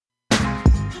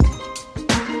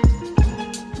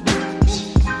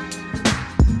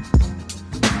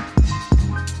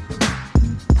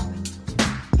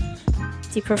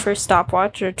Do you prefer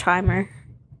stopwatch or timer?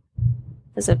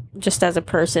 As a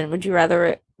person, would you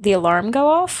rather the alarm go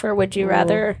off, or would you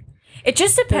rather? It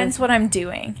just depends what I'm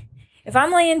doing. If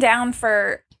I'm laying down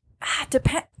for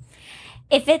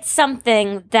If it's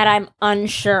something that I'm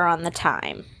unsure on the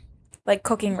time, like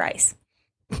cooking rice.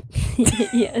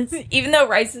 Yes. Even though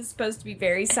rice is supposed to be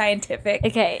very scientific.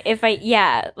 Okay,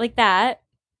 like that.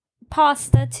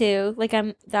 Pasta too. Like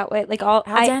I'm that way. Like al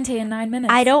dente in 9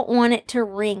 minutes. I don't want it to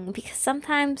ring because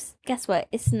sometimes, guess what?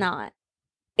 It's not.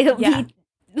 It'll be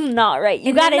not right.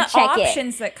 You gotta check it. The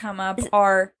options that come up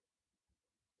are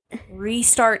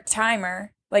restart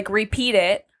timer, like repeat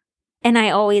it. And I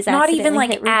always not even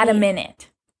like add a repeat. minute.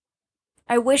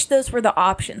 I wish those were the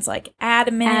options, like add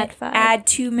a minute, add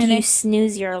 2 minutes. Do you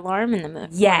snooze your alarm in the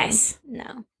morning? Yes.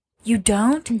 No. You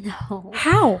don't? No.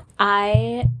 How?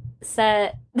 I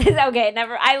set... Okay,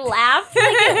 never... I laughed like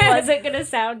it wasn't going to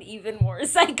sound even more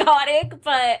psychotic,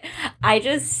 but I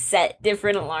just set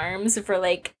different alarms for,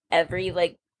 like, every,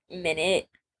 like, minute.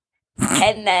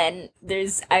 And then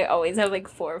I always have, like,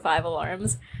 4 or 5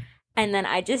 alarms. And then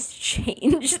I just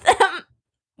change them.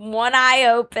 One eye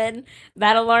open,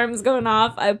 that alarm's going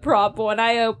off, I prop one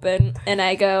eye open, and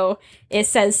I go, it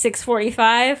says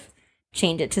 6:45,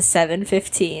 change it to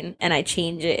 7:15, and I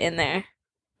change it in there.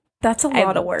 That's a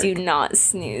lot of work. Do not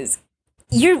snooze.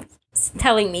 You're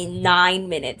telling me 9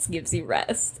 minutes gives you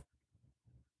rest.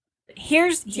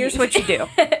 Here's what you do.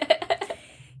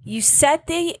 You set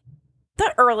the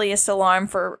earliest alarm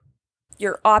for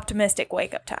your optimistic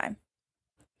wake-up time.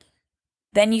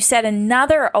 Then you set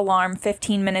another alarm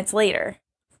 15 minutes later.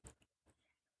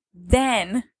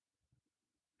 Then,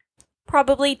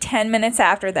 probably 10 minutes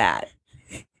after that.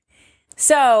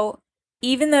 So,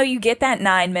 even though you get that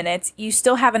 9 minutes, you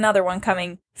still have another one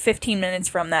coming 15 minutes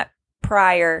from that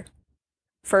prior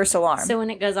first alarm. So when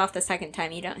it goes off the second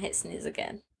time, you don't hit snooze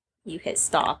again. You hit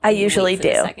stop. I usually do.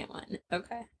 The second one.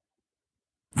 Okay.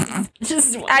 I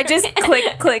just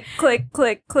click, click, click,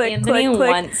 click, click, Anthony click, click.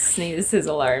 once snoozed his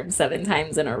alarm 7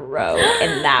 times in a row,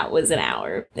 and that was an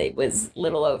hour. It was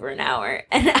little over an hour,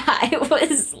 and I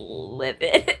was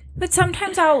livid. But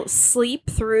sometimes I'll sleep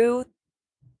through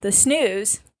the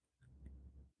snooze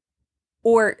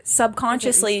or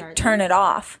subconsciously turn it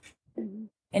off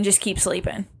and just keep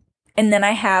sleeping. And then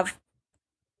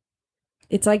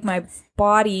it's like my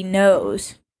body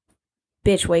knows,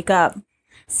 bitch, wake up.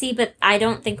 See, but I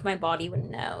don't think my body would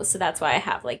know, so that's why I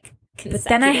have, like, consecutive But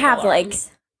then I have, alarms.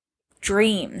 like,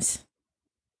 dreams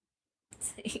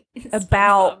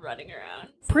about running around.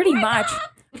 Pretty much.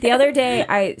 The other day,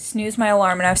 I snoozed my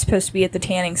alarm, and I was supposed to be at the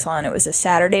tanning salon. It was a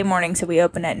Saturday morning, so we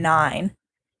opened at 9.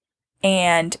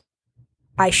 And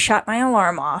I shut my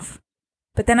alarm off.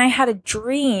 But then I had a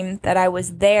dream that I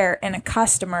was there, and a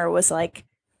customer was like,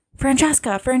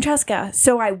 Francesca.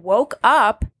 So I woke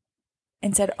up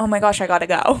and said, oh my gosh, I gotta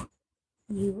go.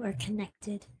 You are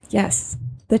connected. Yes.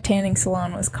 The tanning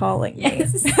salon was calling me.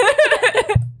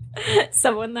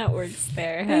 Someone that works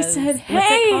there has... They said, hey!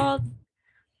 What's it called?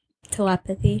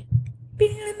 Telepathy.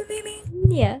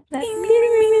 Yeah.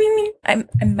 I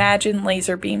imagine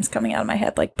laser beams coming out of my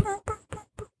head like...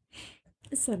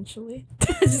 Essentially.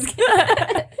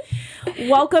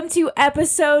 Welcome to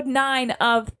episode 9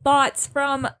 of Thoughts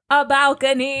from a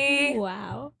Balcony.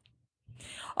 Wow.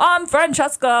 I'm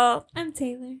Francesca. I'm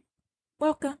Taylor.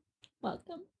 Welcome.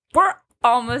 We're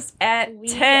almost at 10.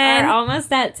 We are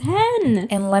almost at 10.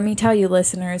 And let me tell you,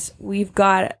 listeners, we've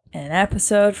got an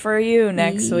episode for you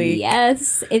next week.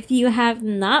 Yes. If you have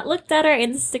not looked at our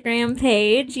Instagram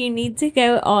page, you need to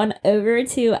go on over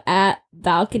to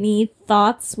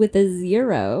 @balconythoughts with a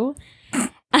 0.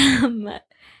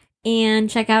 And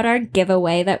check out our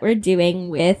giveaway that we're doing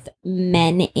with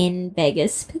Men in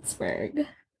Vegas, Pittsburgh.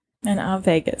 Men of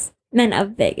Vegas.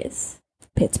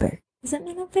 Pittsburgh. Is it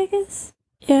Men of Vegas?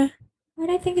 Yeah. Why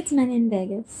do I think it's Men in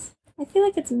Vegas? I feel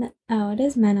like it's it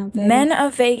is Men of Vegas. Men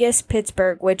of Vegas,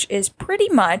 Pittsburgh, which is pretty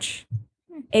much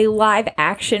a live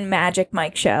action Magic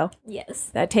Mike show.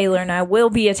 Yes. That Taylor and I will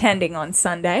be attending on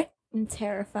Sunday. I'm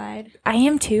terrified. I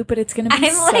am too, but it's going to be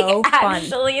I'm so fun.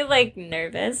 actually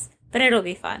nervous, but it'll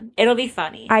be fun. It'll be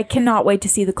funny. I cannot wait to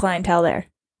see the clientele there.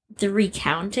 The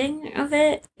recounting of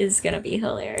it is going to be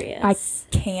hilarious. I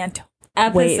can't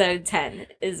Episode 10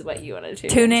 is what you want to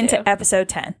tune into episode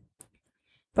 10.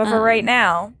 But for right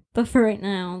now,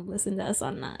 listen to us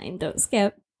on 9. Don't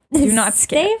skip. Do not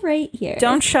skip. Stay right here.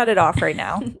 Don't shut it off right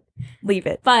now. Leave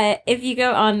it. But if you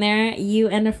go on there, you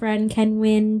and a friend can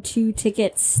win 2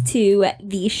 tickets to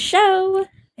the show.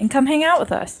 And come hang out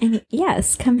with us. And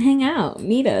yes, come hang out.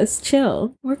 Meet us.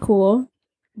 Chill. We're cool.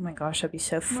 Oh my gosh, that'd be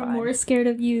so fun. We're more scared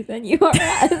of you than you are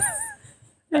us.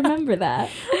 Remember that.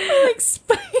 like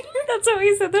spider. That's what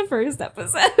we said the first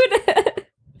episode.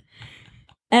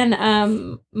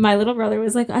 And my little brother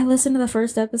was like, I listened to the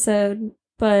first episode,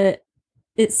 but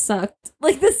it sucked.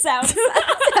 Like the sound sucked.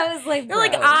 I was like, You're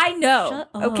like, I know. Shut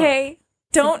up. Okay.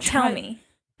 Don't Like, tell me.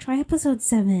 Try episode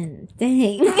 7.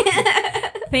 Dang.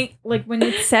 Think like when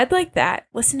it's said like that,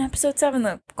 listen to episode 7,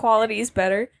 the quality is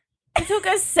better. It took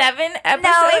us 7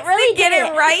 episodes to get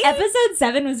it right. Episode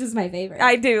 7 was just my favorite.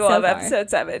 I do so love far. episode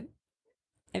 7.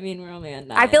 I mean, we're only on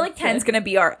 9. I feel like so- 10's gonna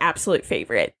be our absolute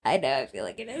favorite. I know, I feel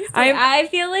like it is. I'm- I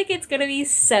feel like it's gonna be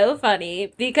so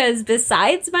funny because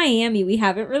besides Miami, we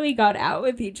haven't really gone out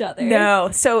with each other. No,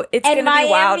 so it's And gonna be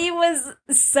wild. Miami was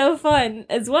so fun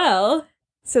as well.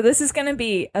 So this is gonna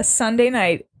be a Sunday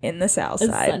night in the South A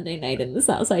Side. Sunday night in the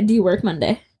South Side. Do you work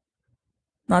Monday?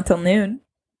 Not till noon.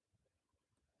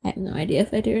 I have no idea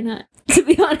if I do or not. To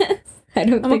be honest, I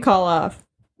don't I'm gonna think. call off.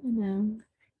 No,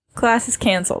 Class is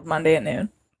canceled Monday at noon.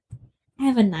 I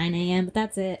have a 9 a.m. But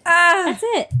that's it. Ah. That's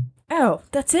it. Oh,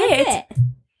 that's That's it. it.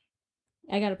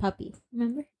 I got a puppy.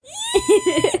 Remember?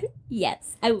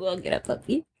 Yes, I will get a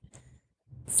puppy.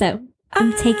 So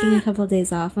I'm taking a couple of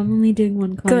days off. I'm only doing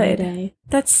one client a Good. day,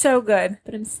 That's so good.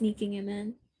 but I'm sneaking him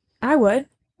in. I would.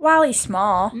 While he's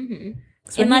small. Mm-hmm.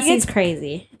 'Cause when Unless he he's gets-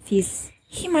 crazy. If he's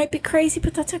he might be crazy,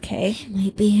 but that's okay.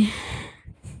 might be.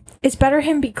 It's better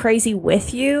him be crazy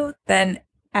with you than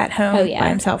at home Oh, yeah. by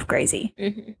himself crazy.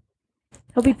 Mm-hmm.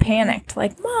 He'll be panicked,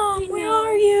 like, Mom, where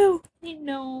are you? I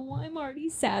know. I'm already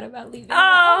sad about leaving.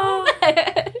 Oh.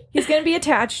 home. He's gonna be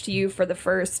attached to you for the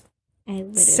first I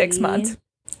literally, 6 months.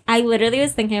 I literally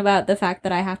was thinking about the fact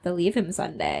that I have to leave him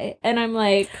Sunday, and I'm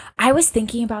like, I was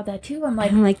thinking about that too. I'm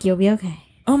like, you'll be okay.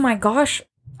 oh my gosh,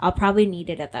 I'll probably need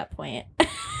it at that point.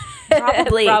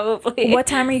 Probably. Probably. what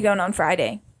time are you going on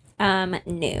Friday?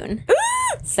 Noon.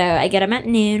 So I get him at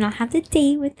noon. I'll have the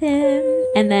date with him,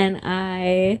 and then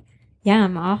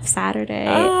I'm off Saturday.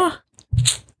 Ah.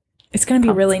 It's gonna be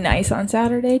Pumped. really nice on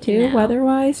Saturday too, No.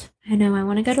 weather-wise. I know. I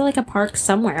want to go to like a park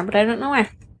somewhere, but I don't know where.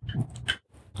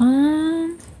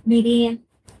 Maybe.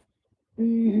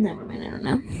 Never mind. I don't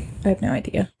know. I have no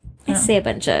idea. I Oh. say a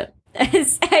bunch of.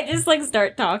 I just like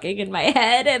start talking in my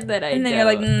head, and then And then you're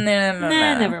like, don't. no,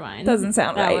 Nah, never mind. Doesn't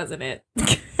sound that right. wasn't it.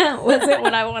 Was it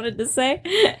what I wanted to say?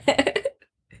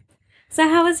 So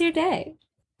how was your day?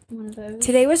 One of those.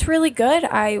 Today was really good.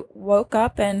 I woke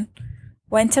up and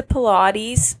went to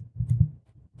Pilates.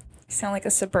 I sound like a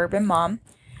suburban mom.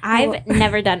 I've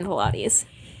never done Pilates.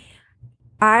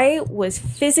 I was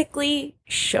physically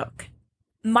shook.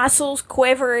 Muscles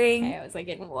quivering, Okay, I was like,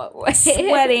 in what way?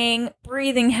 sweating,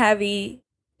 breathing heavy.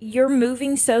 You're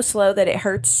moving so slow that it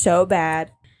hurts so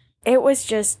bad. It was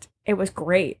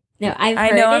great. No, I I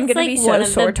heard know I'm it's gonna like be so one of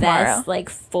sore the tomorrow. best, like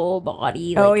full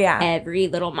body. Oh, like, yeah. every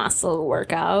little muscle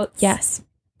workouts. Yes.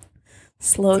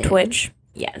 Slow Dude. twitch.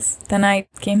 Yes. Then I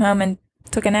came home and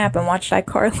took a nap and watched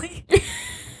iCarly.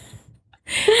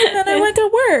 Then I went to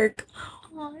work.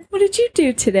 What did you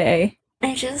do today?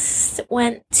 I just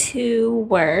went to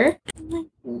work like,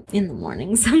 in the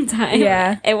morning sometime.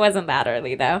 Yeah. It wasn't that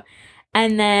early though.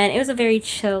 And then it was a very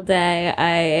chill day.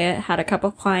 I had a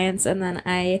couple clients, and then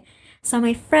I saw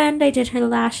my friend. I did her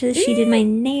lashes. She did my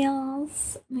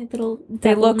nails. My little They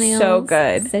devil look nails. so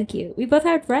good. So cute. We both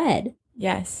had red.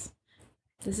 Yes.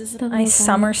 This is a The nice little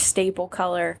summer staple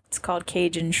color. It's called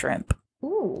Cajun shrimp.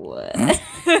 Ooh.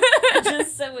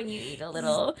 Just so when you eat a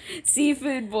little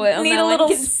seafood boil, Need no a little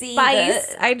one can see spice.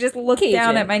 the I just look Cajun.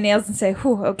 down at my nails and say,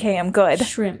 whew, okay, I'm good.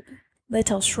 shrimp.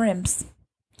 Little shrimps.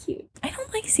 Cute. I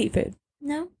don't like seafood.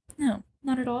 No, No.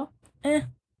 not at all.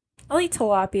 I'll eat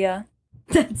tilapia.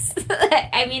 That's.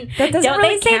 I mean, That doesn't don't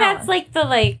really they say count. that's like the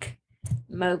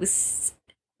most?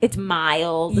 It's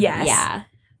mild. Yes. Yeah.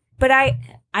 But I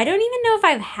I don't even know if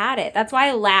I've had it. That's why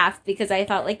I laughed, because I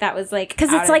thought like that was like 'Cause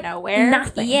out it's, of like, nowhere.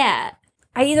 nothing. Yeah.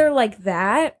 either like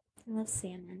that I love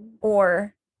salmon.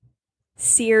 or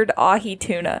seared ahi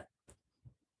tuna.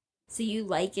 So you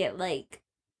like it like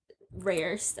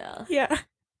rare stuff? Yeah.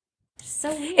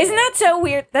 So weird. Isn't that so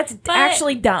weird? That's But-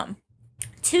 actually dumb.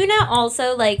 Tuna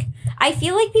also, like, I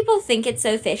feel like people think it's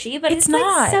so fishy, but It's it's like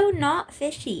not. so not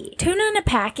fishy. Tuna in a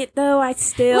packet, though, I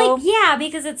still. Like, yeah,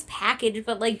 because it's packaged,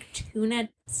 but like tuna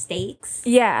steaks.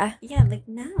 Yeah. Yeah, like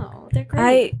no, they're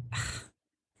great.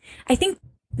 I think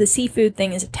the seafood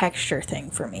thing is a texture thing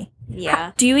for me.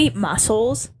 Yeah. Do you eat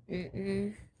mussels?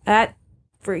 Mm-mm. That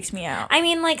freaks me out. I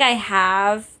mean, like I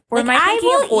have. Or like, am I thinking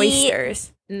will of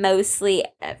oysters? eat mostly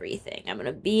everything. I'm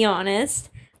gonna be honest.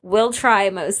 We'll try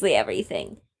mostly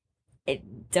everything. I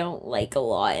don't like a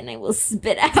lot, and I will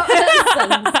spit out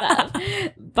some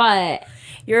stuff. But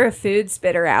You're a food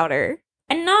spitter outer.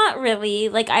 And not really.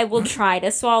 Like, I will try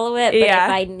to swallow it, but Yeah.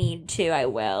 if I need to, I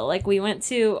will. Like, we went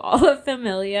to Alla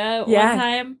Familia Yeah. one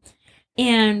time,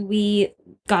 and we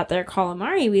got their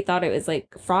calamari. We thought it was,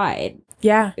 like, fried.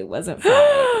 Yeah. It wasn't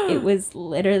fried. It was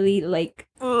literally, like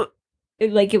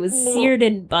it was seared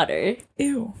in butter.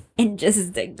 Ew. And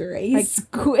just a gray Like,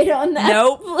 squid on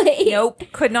that plate. Nope.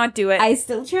 Could not do it. I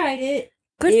still tried it.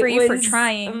 Good for you for was-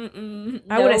 trying.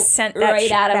 I would have sent that right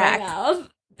shit out back. of my mouth.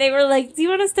 They were like, "Do you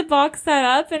want us to box that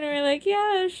up?" And we were like,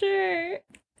 "Yeah, sure."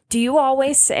 Do you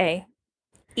always say,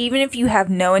 even if you have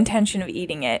no intention of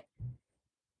eating it,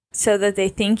 so that they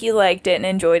think you liked it and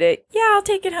enjoyed it, yeah, I'll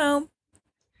take it home?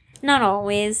 Not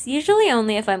always. Usually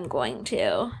only if I'm going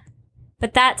to.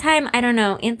 But that time, I don't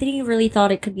know. Anthony really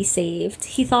thought it could be saved.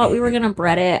 He thought we were gonna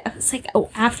bread it. I was like, oh,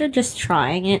 after just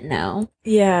trying it, no.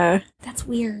 Yeah. That's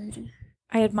weird.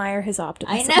 I admire his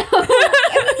optimism. I know.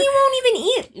 I mean, he won't even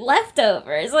eat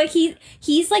leftovers. Like,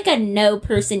 he's like a no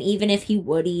person. Even if he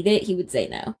would eat it, he would say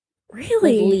no.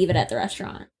 Really? Like, leave it at the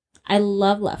restaurant. I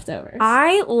love leftovers.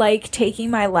 I like taking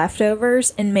my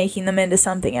leftovers and making them into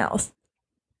something else.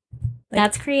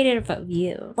 That's creative of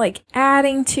you. Like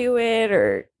adding to it,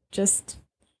 or just...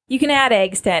 You can add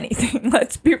eggs to anything,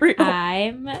 let's be real.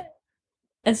 I'm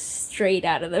a straight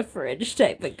out of the fridge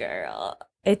type of girl.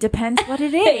 It depends what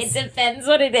it is. It depends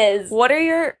what it is. What are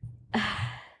your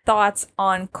thoughts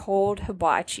on cold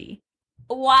hibachi?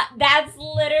 What? That's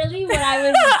literally what I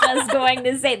was just going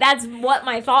to say. That's what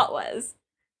my thought was.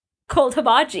 Cold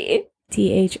hibachi.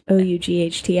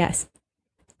 THOUGHTS.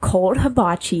 Cold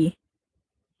hibachi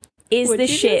is What'd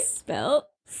the you shit. just spell?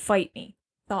 Fight me.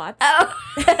 Thoughts? Oh.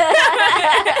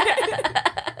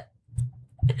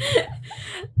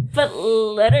 But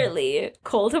literally,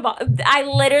 cold hibachi. I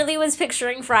literally was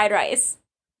picturing fried rice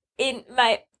in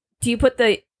my. Do you put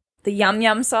the yum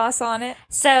yum sauce on it?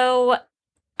 So,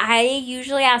 I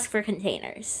usually ask for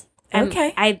containers.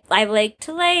 Okay. I like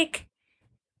to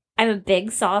I'm a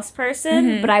big sauce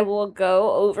person, but I will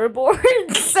go overboard.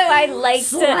 So I like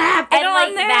Slap to, it and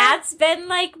on there. that's been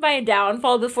my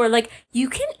downfall before. Like, you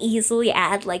can easily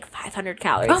add 500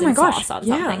 calories Oh my in gosh, sauce on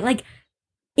yeah. something. Like,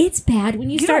 it's bad when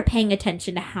you You start paying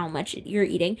attention to how much you're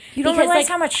eating. You don't because, realize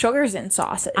how much sugar's in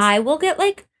sauces. I will get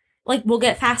we'll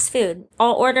get fast food.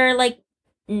 I'll order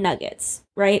nuggets,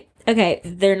 right? Okay,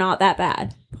 they're not that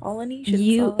bad. Polynesian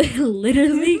You sauce.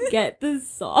 literally get the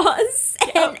sauce,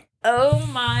 and oh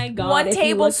my god, One if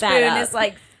you look that tablespoon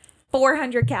up, is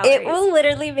 400 calories. it will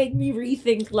literally make me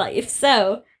rethink life.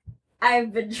 So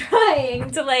I've been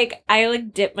trying to I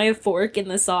dip my fork in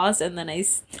the sauce and then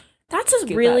That's a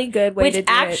scoop really up. good way Which to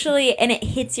do it. actually, and it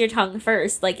hits your tongue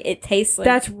first. It tastes like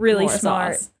That's really more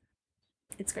smart. sauce.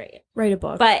 It's great. Write a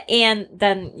book. And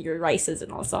then your rice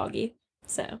isn't all soggy.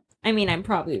 So, I mean, I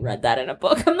probably read that in a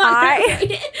book. I'm not going to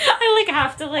write it. I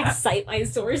have to cite my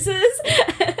sources.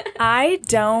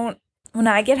 When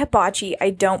I get hibachi, I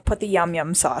don't put the yum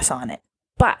yum sauce on it.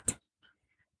 But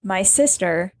my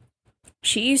sister,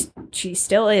 she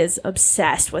still is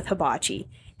obsessed with hibachi.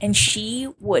 And she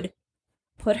would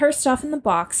put her stuff in the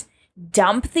box,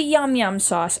 dump the yum yum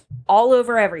sauce all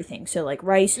over everything. So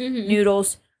rice,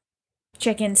 noodles,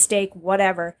 chicken, steak,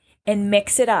 whatever, and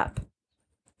mix it up.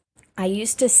 I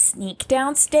used to sneak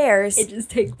downstairs and just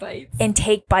take bites. And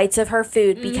take bites of her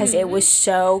food because it was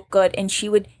so good. And she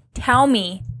would tell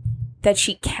me that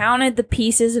she counted the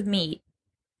pieces of meat.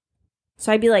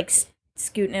 So I'd be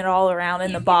scooting it all around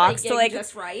in the box to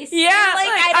just rice. Yeah,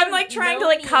 I'm trying to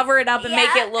meat. cover it up and make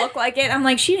Yeah. it look like it.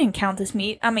 I'm she didn't count this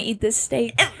meat. I'm gonna eat this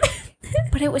steak.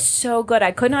 But it was so good.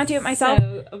 I could not do it myself.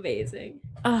 So amazing.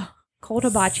 Oh, cold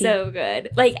hibachi. So good.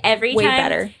 Every Way time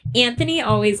better. Anthony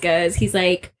always goes, he's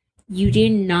like, you do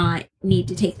not need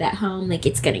to take that home.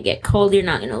 It's going to get cold. You're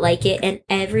not going to like it. And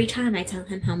every time I tell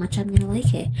him how much I'm going to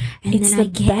like it. And It's then the I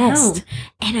get best. home.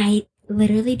 And I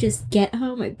literally just get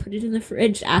home. I put it in the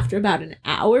fridge. After about an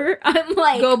hour, I'm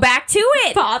Go back to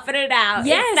it. popping it out.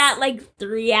 Yes. It's that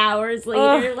 3 hours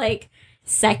later,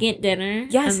 second dinner.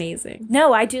 Yes. Amazing.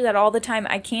 No, I do that all the time.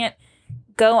 I can't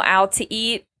go out to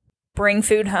eat, bring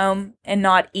food home, and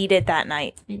not eat it that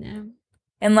night. I know.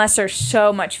 Unless there's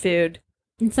so much food.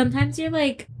 And sometimes you're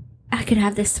I could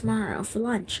have this tomorrow for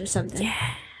lunch or something.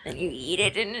 Yeah. And you eat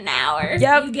it in an hour.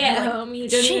 Yep. You get home, you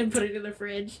don't even Shit. put it in the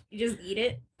fridge. You just eat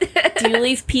it. Do you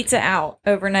leave pizza out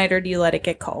overnight or do you let it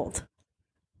get cold?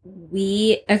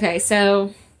 Okay,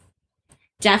 so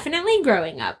definitely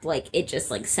growing up, it just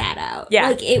sat out.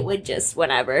 Yeah. It would just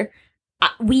whenever.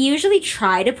 We usually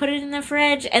try to put it in the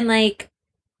fridge and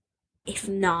if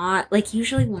not,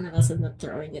 usually one of us ends up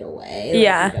throwing it away.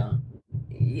 Yeah. We don't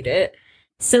eat it.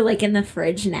 So, like, in the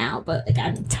fridge now, but, like,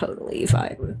 I'm totally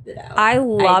fine with it out. I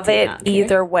love do it not care.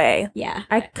 either way. Yeah.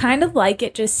 I kind of like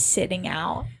it just sitting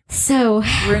out. So,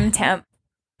 Room temp.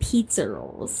 pizza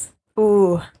rolls.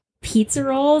 Ooh. Pizza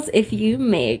rolls, if you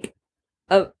make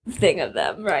a thing of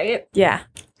them, right? Yeah.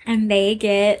 And they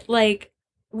get, like,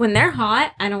 when they're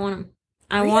hot, I don't want them.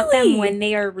 I want them Really? when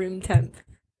they are room temp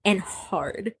and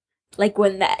hard. Like,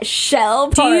 when that shell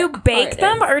Do part you bake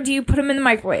them hardens. or do you put them in the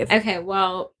microwave? Okay,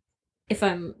 well, if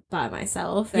I'm by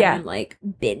myself and Yeah. I'm, like,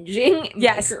 binging,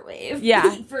 Yes. microwave. Yeah.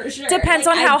 For sure. Depends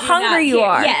Like, on I how do not hungry you care.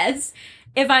 are. Yes.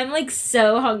 If I'm, like,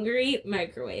 so hungry,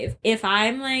 microwave. If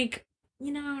I'm, like,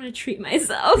 you know, I want to treat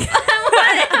myself.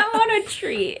 I want a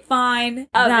treat. Fine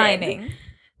Oven. dining.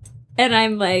 And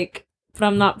I'm like, but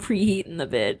I'm not preheating the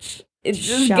bitch. It's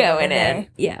just Shove it going in there. in.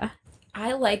 Yeah.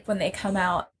 I like when they come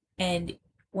out and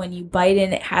when you bite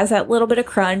in, it has that little bit of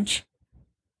crunch,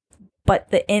 but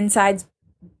the insides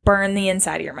burn the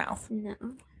inside of your mouth. No.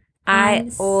 I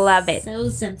love it. So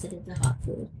sensitive to hot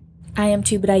food. I am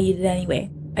too, but I eat it anyway.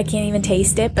 I can't even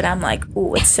taste it, but I'm like,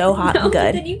 ooh, it's so hot and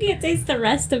good. Then you can't taste the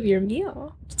rest of your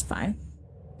meal. It's fine.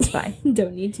 It's fine.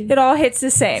 Don't need to. It all hits the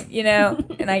same, you know?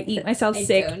 And I eat myself I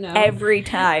sick don't know. every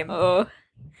time. Oh.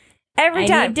 Every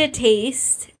time. I need to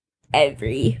taste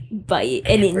every bite.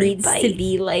 And it Every needs bite. to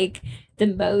be like the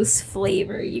most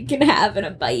flavor you can have in a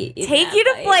bite. Take you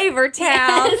to Flavor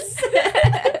Town.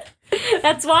 Yes.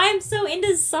 That's why I'm so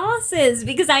into sauces,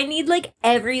 because I need like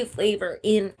every flavor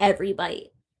in every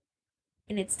bite.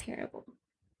 And it's terrible.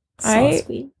 Sauce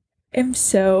queen. I'm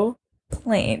so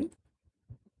plain.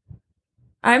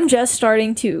 I'm just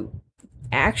starting to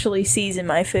actually season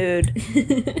my food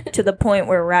to the point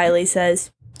where Riley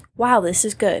says, wow, this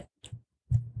is good.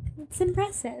 It's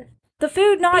impressive. The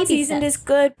food not Baby seasoned steps. is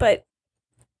good, but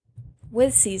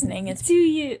with seasoning, it's Do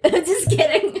you? Just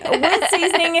kidding. with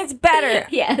seasoning, it's better.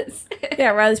 Yes. Yeah,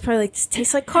 Riley's probably like, this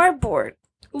tastes like cardboard.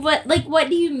 What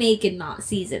do you make and not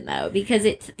season though? Because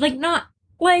it's like not.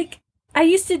 Like, I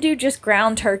used to do just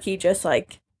ground turkey, just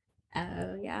like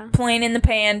Oh yeah. plain in the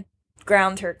pan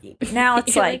ground turkey. But now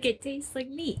it's like, it tastes like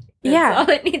meat. Yeah. That's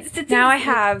all it needs to taste. now I like.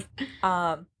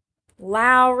 have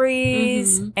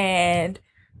Lowry's Mhm. and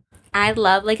I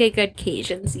love like a good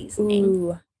Cajun seasoning.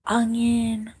 ooh,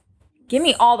 onion. Give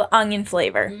me all the onion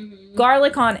flavor. Mhm.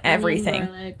 Garlic on Onion, everything.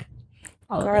 Garlic.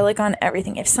 All of it. Garlic on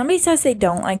everything. If somebody says they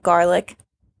don't like garlic,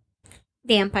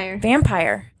 Vampire.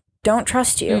 vampire, don't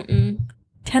trust you. Mm-mm.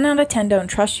 10 out of 10 don't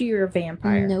trust you, you're a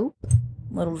vampire. Nope.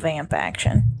 Little vamp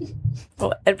action.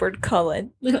 Little Edward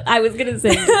Cullen. I was gonna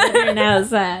say you're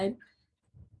outside.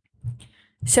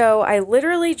 So I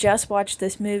literally just watched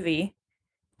this movie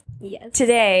Yes.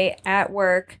 today at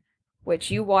work,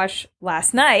 which you watched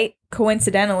last night,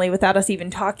 coincidentally, without us even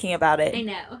talking about I it.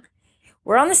 know.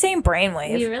 We're on the same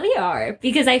brainwave. We really are.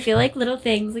 Because I feel like little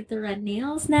things like the red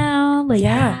nails now, like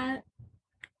Yeah. that.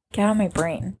 Get on my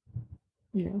brain.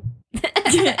 No.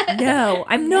 No,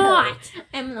 I'm not.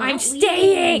 I'm not. I'm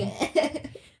staying.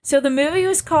 So the movie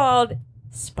was called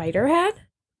Spiderhead?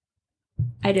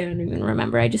 I don't even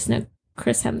remember. I just know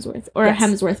Chris Hemsworth or Yes. a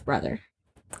Hemsworth brother.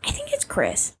 I think it's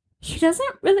Chris. He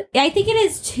doesn't really. I think it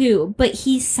is too, but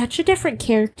he's such a different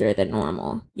character than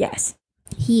normal. Yes.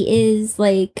 He is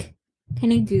like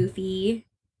kind of goofy,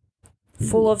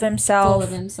 Full of himself. full of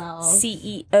himself,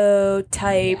 CEO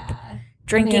type. Yeah.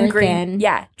 Drinking American. green.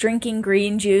 Yeah. Drinking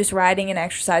green juice, riding an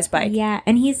exercise bike. Yeah,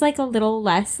 and he's like a little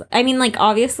less. I mean, like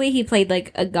obviously he played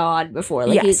like a god before.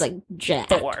 Like Yes. he's like jacked.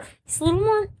 Thor. He's a little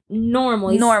more normal.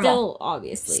 He's Normal. still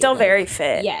obviously Still like- very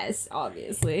fit. Yes,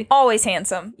 obviously. Always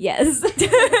handsome. Yes.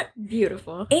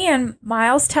 Beautiful. And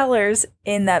Miles Teller's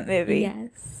in that movie.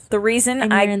 Yes. The reason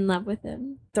And you're I in love with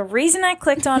him.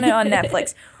 clicked on it on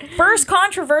Netflix. First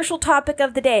controversial topic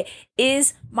of the day.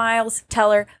 Is Miles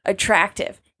Teller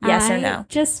attractive? Yes or no? I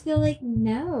just feel like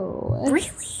no. Really?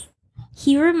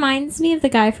 He reminds me of the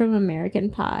guy from American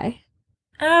Pie.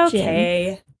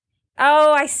 Okay.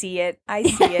 Oh, I see it. I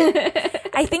see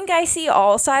it. I think I see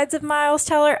all sides of Miles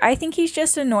Teller. I think he's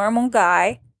just a normal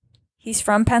guy. He's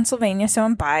from Pennsylvania, so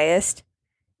I'm biased.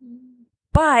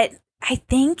 But I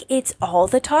think it's all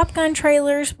the Top Gun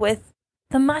trailers with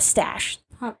the mustache.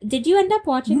 Did you end up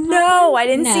watching? Top No, Gun? I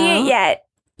didn't see it No? yet.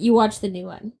 You watched the new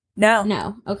one? No.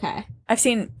 No. Okay. I've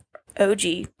seen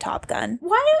OG Top Gun.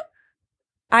 Why?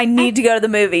 I need to go to the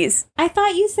movies. I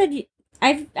thought you said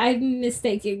I'm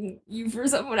mistaking you for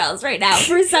someone else right now.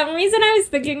 For some reason, I was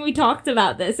thinking we talked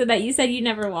about this and that you said you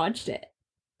never watched it.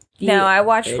 No, I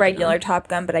watched original. regular Top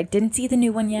Gun, but I didn't see the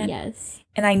new one yet. Yes.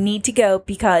 And I need to go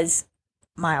because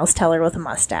Miles Teller with a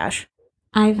mustache.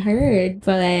 I've heard,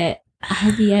 but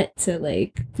I've yet to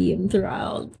like be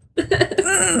enthralled.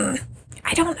 I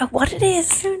I don't know what it is.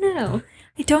 I don't know.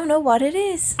 I don't know what it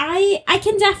is. I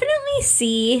can definitely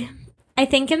see, I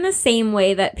think in the same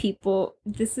way that people,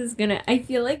 I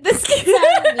feel like this can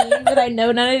sound mean, but I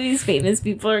know none of these famous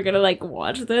people are gonna, like,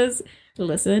 watch this,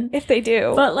 listen. If they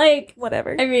do. But, like,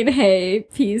 whatever. I mean, hey,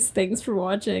 peace, thanks for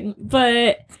watching.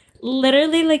 But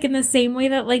literally, like, in the same way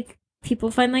that, like,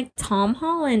 people find, like, Tom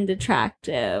Holland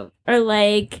attractive, or,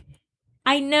 like,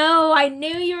 I knew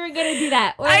you were gonna do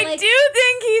that. Or, I like, do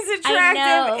think he's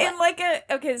attractive know. in like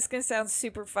okay, this is gonna sound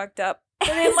super fucked up, but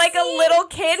in like a little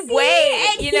kid way,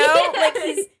 you know? Like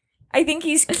I think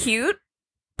he's cute,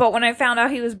 but when I found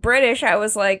out he was British, I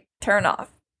was like, turn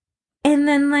off. And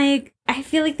then, like, I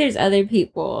feel like there's other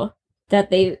people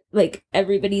that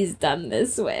everybody's done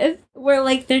this with, where,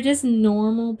 like, they're just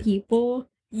normal people.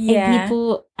 Yeah. And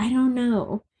people, I don't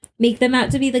know, make them out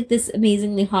to be, like, this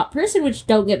amazingly hot person, which,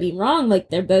 don't get me wrong, like,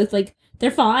 they're both, like, they're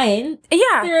fine.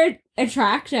 Yeah. They're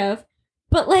attractive.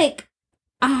 But, like,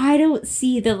 I don't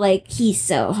see the, like, he's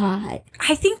so hot.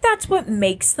 I think that's what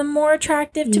makes them more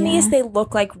attractive to me, is they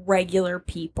look like regular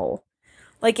people.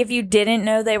 Like, if you didn't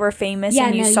know they were famous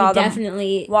and you saw them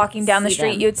definitely walking down the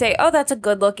street, you'd say, oh, that's a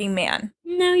good-looking man.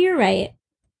 No, you're right.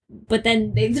 But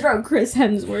then they throw Chris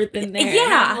Hemsworth in there.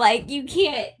 Yeah. Like, you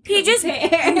can't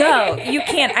No, you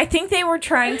can't. I think they were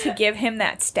trying to give him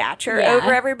that stature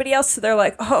over everybody else, so they're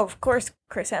like, oh, of course,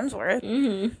 Chris Hemsworth.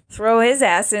 Mm-hmm. Throw his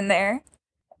ass in there.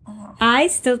 Oh. I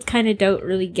still kind of don't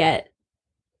really get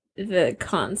the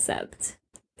concept.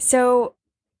 So,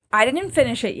 I didn't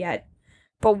finish it yet,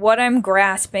 but what I'm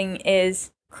grasping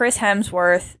is Chris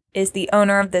Hemsworth is the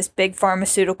owner of this big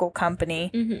pharmaceutical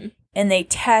company, and they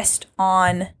test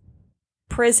on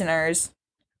prisoners.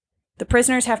 The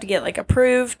prisoners have to get, like,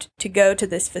 approved to go to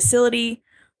this facility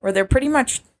where they're pretty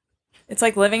much, it's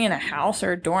like living in a house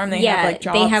or a dorm. They have, like,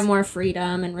 jobs. They have more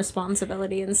freedom and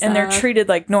responsibility and stuff. And they're treated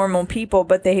like normal people,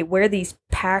 but they wear these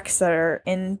packs that are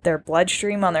in their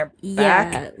bloodstream on their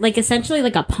back. Yeah, like, essentially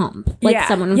like a pump. Like,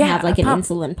 someone would have, like, an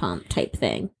insulin pump type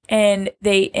thing. And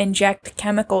they inject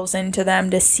chemicals into them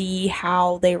to see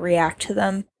how they react to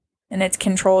them. And it's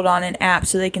controlled on an app,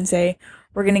 so they can say,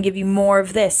 we're going to give you more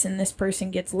of this, and this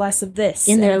person gets less of this.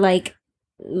 And they're like,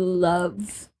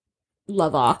 love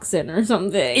oxen or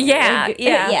something. Yeah, like,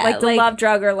 like the love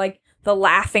drug, or like the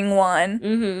laughing one.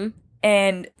 Mm-hmm.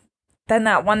 And then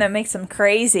that one that makes them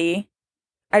crazy.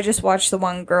 I just watched the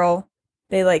one girl.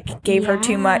 They, like, gave her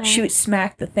too much. She would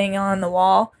smack the thing on the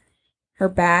wall, her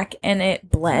back, and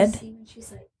it bled.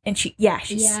 And she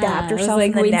stabbed herself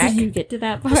in the neck. Did you get to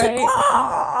that part? I was like,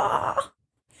 oh!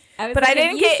 But I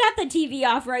didn't shut the TV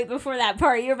off right before that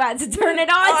part. You're about to turn it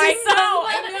on.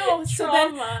 I know. So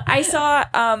then I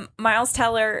saw Miles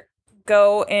Teller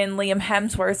go in Liam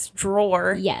Hemsworth's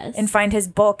drawer, and find his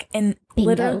book, and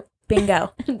bingo.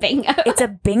 Bingo. It's a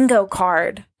bingo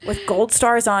card with gold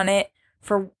stars on it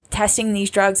for testing these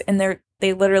drugs, and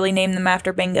they literally name them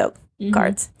after bingo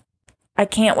cards. I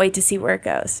can't wait to see where it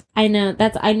goes. I know.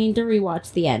 I need to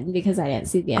rewatch the end because I didn't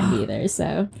see the end either.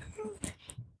 So,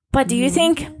 but do you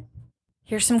think?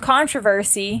 Here's some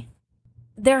controversy.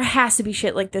 There has to be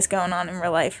shit like this going on in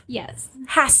real life. Yes,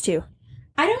 has to.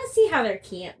 I don't see how there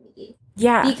can't be.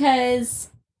 Yeah, because.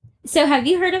 So have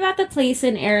you heard about the place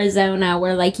in Arizona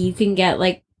where, like, you can get,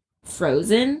 like,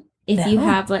 frozen if you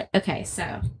have, like, okay,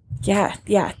 so. Yeah,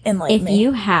 if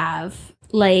you have,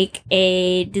 like,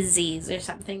 a disease or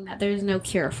something that there's no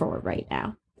cure for right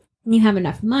now, and you have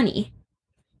enough money,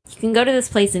 you can go to this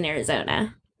place in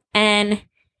Arizona, and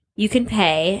you can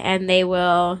pay, and they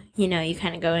will, you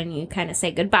kind of go and you kind of say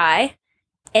goodbye,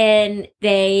 and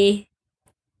they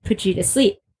put you to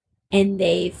sleep. And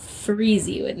they freeze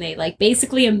you, and they, like,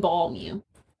 basically embalm you.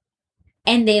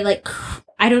 And they, like,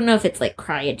 I don't know if it's, like,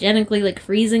 cryogenically, like,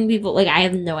 freezing people. Like, I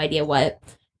have no idea what.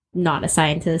 Not a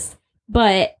scientist.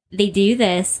 But they do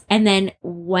this, and then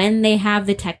when they have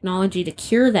the technology to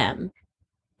cure them,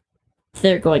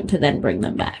 they're going to then bring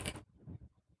them back.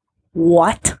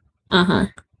 What? Uh-huh.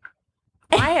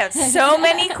 I have so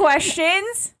many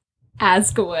questions.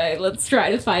 Ask away. Let's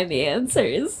try to find the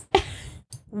answers.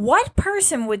 What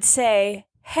person would say,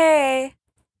 hey,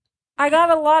 I got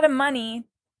a lot of money,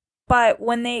 but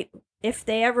if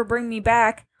they ever bring me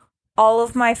back, all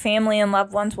of my family and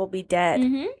loved ones will be dead.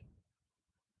 Mm-hmm.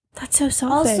 That's so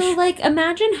selfish. Also, like,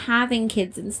 imagine having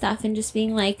kids and stuff and just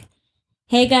being like,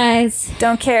 hey, guys.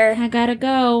 Don't care. I gotta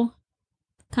go.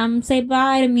 Come say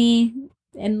bye to me.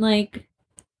 And, like,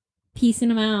 piecing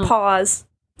them out. Pause.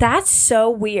 That's so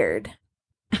weird.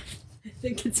 I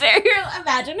think it's very...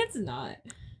 Imagine it's not.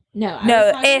 No,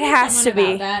 it has to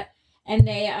be. That, and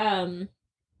they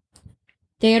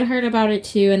had heard about it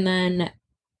too, and then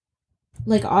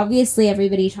like, obviously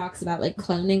everybody talks about, like,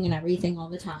 cloning and everything all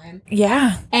the time.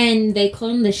 Yeah. And they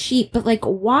clone the sheep, but, like,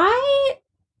 why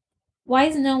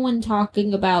is no one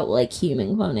talking about, like,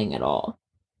 human cloning at all?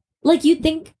 Like, you'd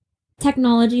think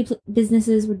technology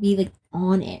businesses would be, like,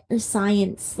 on it, or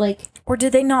science, like... Or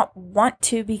did they not want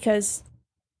to because...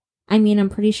 I mean, I'm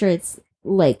pretty sure it's,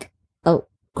 like, a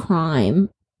crime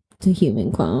to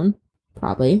human clone,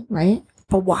 probably, right?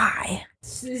 But why?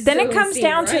 Then it comes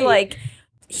down to, like,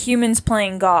 humans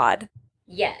playing God.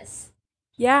 Yes.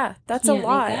 Yeah, that's a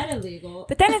lot. Make that illegal.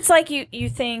 But then it's like you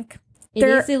think... It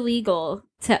is illegal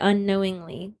to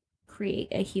unknowingly create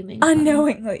a human clone.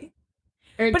 Unknowingly.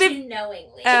 Or but to if,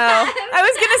 knowingly. I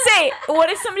was going to say, what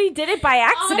if somebody did it by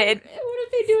accident? What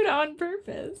if they do it on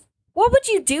purpose? What would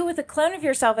you do with a clone of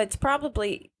yourself? It's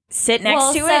probably sit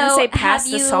next to it and say, pass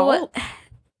the salt.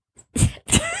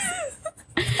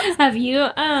 Have you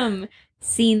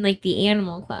seen, like, the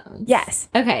animal clones? Yes.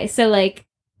 Okay, so, like,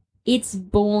 it's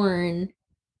born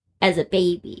as a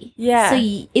baby. Yeah.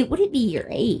 So it wouldn't be your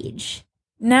age.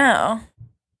 No.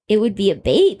 It would be a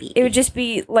baby. It would just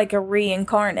be like a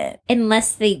reincarnate.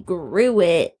 Unless they grew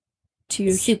it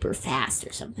to super fast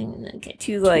or something. And then get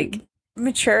to like,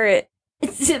 mature it.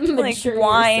 Like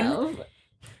wine. Yourself.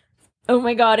 Oh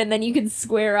my god, and then you can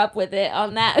square up with it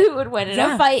on that. Who would win in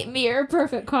a fight, me or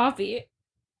Perfect Coffee?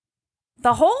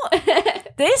 The whole...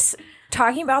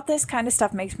 talking about this kind of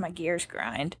stuff makes my gears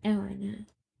grind. Oh, I know.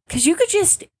 Because you could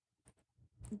just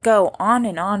go on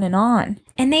and on and on.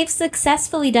 And they've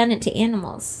successfully done it to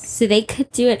animals. So they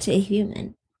could do it to a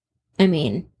human. I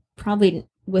mean, probably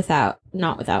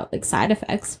not without like side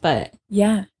effects, but...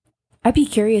 Yeah. I'd be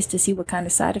curious to see what kind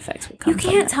of side effects would come from it.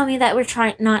 You can't tell me that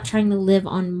we're not trying to live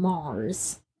on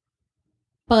Mars.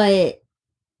 But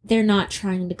they're not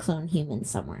trying to clone humans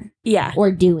somewhere. Yeah. Or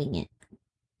doing it.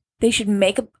 They should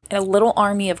make a little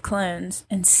army of clones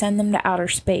and send them to outer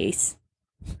space.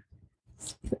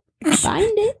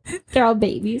 Find it. They're all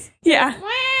babies. Yeah.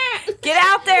 Get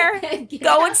out there.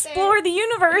 Go explore the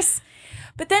universe.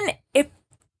 But then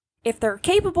if they're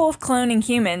capable of cloning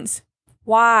humans,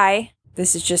 why,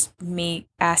 this is just me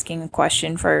asking a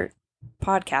question for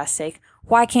podcast sake,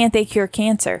 why can't they cure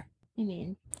cancer? I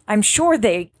mean, I'm sure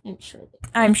they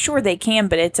can,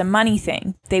 but it's a money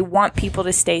thing. They want people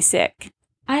to stay sick.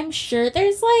 I'm sure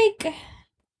there's like,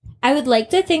 I would like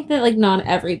to think that like not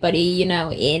everybody, you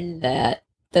know, in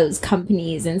those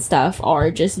companies and stuff are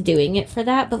just doing it for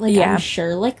that, but like I'm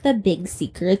sure like the big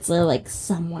secrets are like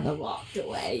somewhere locked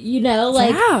away, you know,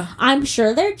 like I'm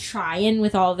sure they're trying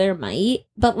with all their might,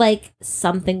 but like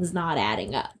something's not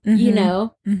adding up, you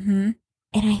know? Mm-hmm.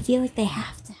 And I feel like they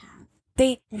have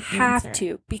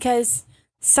to because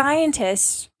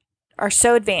scientists are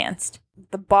so advanced.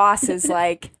 The boss is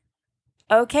like,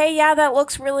 okay, yeah, that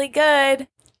looks really good.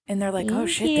 And they're like, oh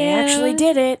shit, they actually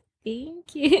did it.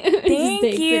 Thank you.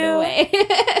 Thank you. It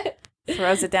away.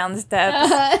 Throws it down the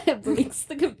steps. Breaks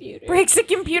the computer. Great.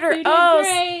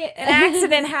 An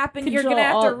accident happened. You're going to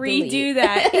have to redo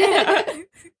that.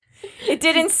 It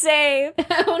didn't save.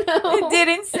 Oh no. It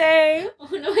didn't save. Oh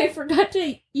no, I forgot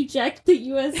to eject the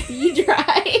USB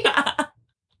drive.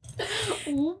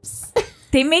 Oops.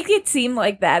 They make it seem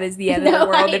like that is the end of the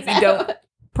world if you don't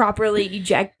properly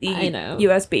eject the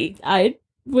USB. I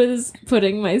was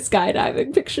putting my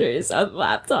skydiving pictures on the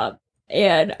laptop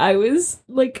and I was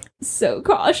like so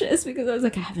cautious because I was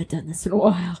like, I haven't done this in a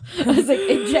while. I was like,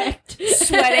 eject.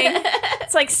 Sweating.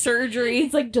 It's like surgery.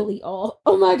 It's like delete all.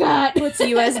 Oh my god. Puts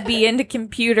USB into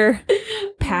computer.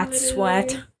 Pat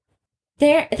sweat.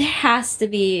 There has to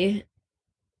be,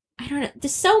 I don't know,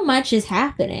 there's so much is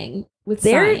happening with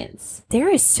science. There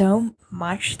is so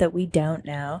much that we don't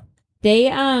know.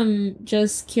 They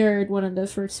just cured one of the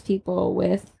first people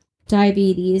with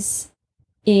diabetes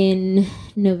in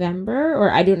November, or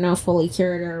I don't know, fully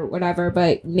cured or whatever,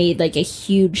 but made like a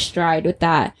huge stride with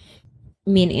that.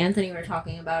 Me and Anthony were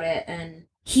talking about it, and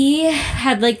he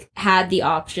had the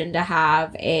option to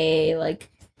have a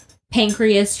like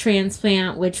pancreas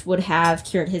transplant, which would have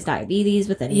cured his diabetes,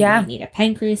 but then he might need a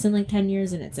pancreas in like 10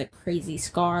 years, and it's a crazy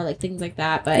scar, like things like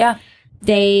that. But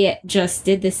they just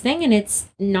did this thing, and it's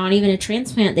not even a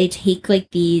transplant. They take like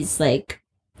these like,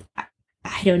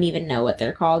 I don't even know what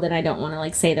they're called, and I don't want to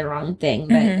like say the wrong thing,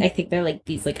 but I think they're like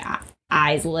these like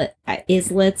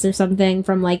islets or something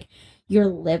from like your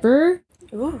liver.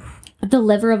 Ooh. The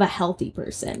liver of a healthy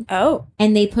person. Oh.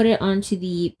 And they put it onto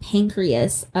the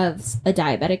pancreas of a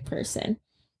diabetic person,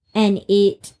 and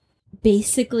it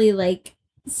basically like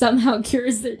somehow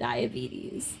cures their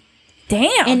diabetes.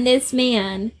 Damn. And this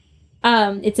man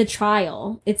It's a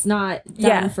trial. It's not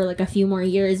done for like a few more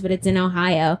years, but it's in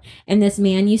Ohio. And this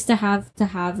man used to have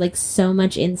like so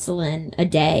much insulin a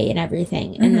day and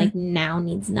everything, and like now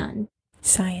needs none.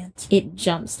 Science. It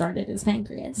jump started his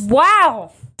pancreas.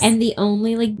 Wow. And the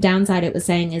only like downside it was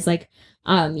saying is like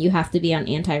you have to be on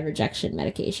anti-rejection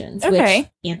medications, which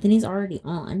Anthony's already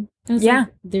on. I was like,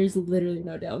 there's literally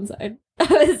no downside.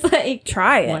 I was like,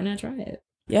 try it. Why not try it?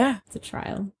 Yeah. It's a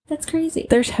trial. That's crazy.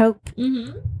 There's hope.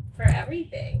 For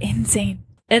everything. Insane.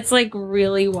 It's like,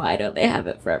 really, why don't they have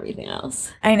it for everything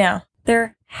else? I know.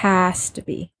 There has to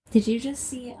be. Did you just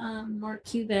see Mark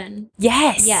Cuban?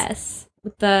 Yes. Yes.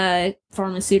 With the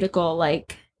pharmaceutical,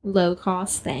 like,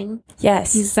 low-cost thing.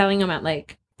 Yes. He's selling them at,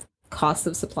 like, cost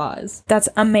of supplies. That's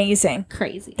amazing.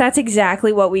 Crazy. That's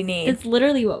exactly what we need. It's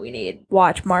literally what we need.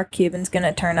 Watch, Mark Cuban's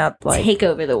gonna turn up, like... Take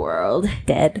over the world.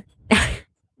 Dead.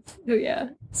 Oh, yeah.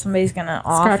 Somebody's gonna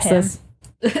off Scratch him. this.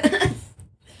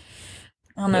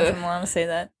 I don't know if I'm allowed to say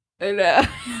that. I know.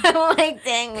 I'm like,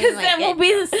 dang. Because then we'll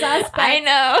be the suspect. I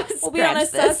know. We'll be on a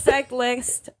suspect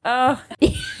list. Oh.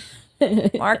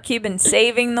 Mark Cuban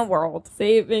saving the world.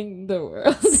 Saving the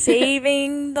world.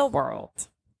 Saving the world.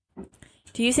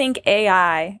 Do you think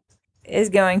AI is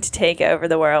going to take over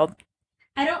the world?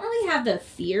 I don't really have the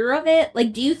fear of it.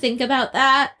 Like, do you think about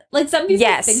that? Like, some people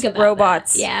think about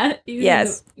robots. That. Yeah.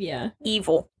 Yes. Yeah.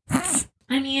 Evil.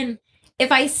 I mean,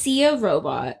 if I see a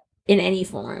robot in any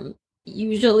form,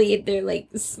 usually they're like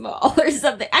small or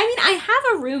something. I mean, I have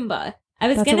a Roomba. I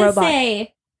was going to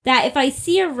say that if I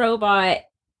see a robot,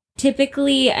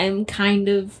 typically I'm kind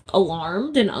of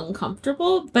alarmed and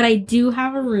uncomfortable, but I do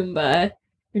have a Roomba.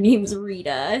 Her name's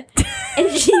Rita,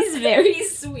 and she's very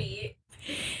sweet.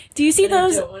 Do you see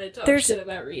those? I don't want to talk shit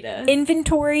about Rita.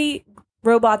 Inventory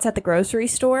robots at the grocery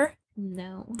store?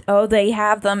 No. Oh, they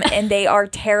have them, and they are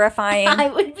terrifying. I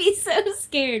would be so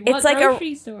scared. It's like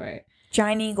grocery store?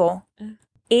 Giant Eagle.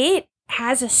 It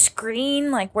has a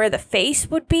screen like where the face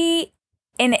would be,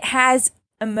 and it has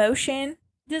emotion.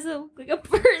 Does it look like a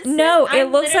person? No,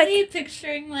 it looks like... I'm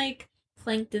picturing like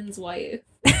Plankton's wife.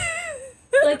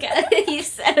 Like you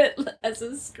said it as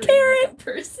a screen, like a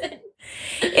person.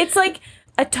 It's like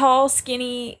a tall,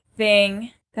 skinny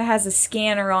thing that has a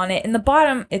scanner on it. And the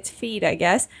bottom, its feet, I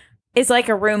guess, is like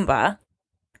a Roomba.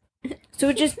 So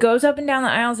it just goes up and down the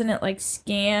aisles and it like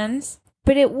scans.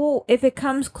 But it will, if it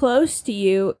comes close to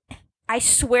you, I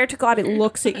swear to God, it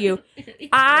looks at you.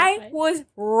 I was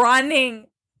running.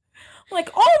 Like,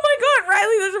 oh my God,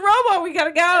 Riley, there's a robot. We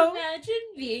gotta go. Imagine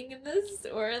being in the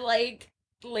store like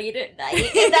late at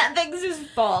night and that thing's just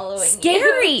following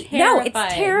scary. you. No,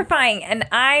 it's terrifying. And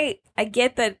I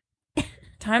get that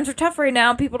times are tough right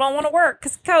now. People don't want to work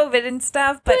because COVID and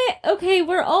stuff. But okay,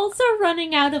 we're also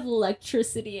running out of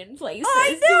electricity in places.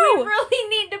 I know. Do we really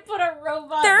need to put a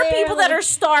robot there? There are people that are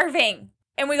starving,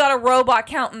 and we got a robot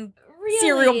counting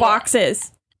cereal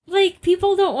boxes. Like,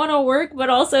 people don't want to work, but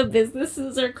also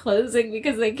businesses are closing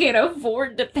because they can't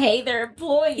afford to pay their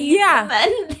employees. Yeah. And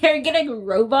then they're getting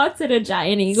robots at a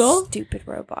Giant Eagle. Stupid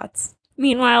robots.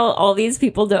 Meanwhile, all these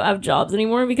people don't have jobs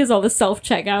anymore because all the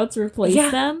self-checkouts replace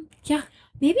them. Yeah.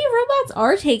 Maybe robots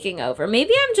are taking over.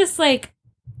 Maybe I'm just, like,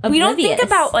 oblivious. We don't think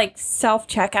about, like,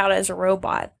 self-checkout as a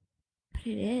robot. But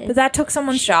it is. But that took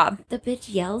someone's job. The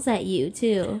bitch yells at you,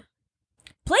 too.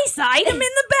 Place the item in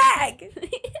the bag.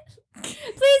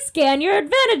 Please scan your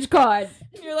Advantage card.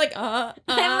 You're like, I'm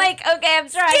like, okay, I'm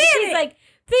trying. She's like,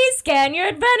 please scan your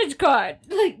Advantage card.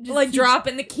 Like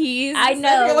dropping the keys. I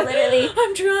know, like, literally.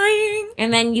 I'm trying.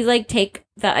 And then you like take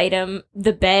the item,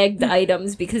 the bagged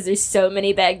items, because there's so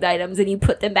many bagged items, and you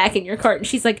put them back in your cart. And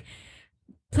she's like,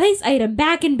 place item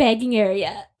back in bagging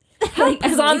area. Help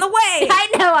is on the way. I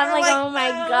know. I'm like, oh my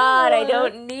God, I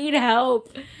don't need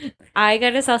help. I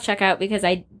go to self-checkout because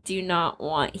I do not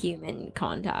want human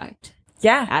contact.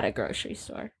 Yeah. At a grocery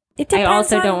store. I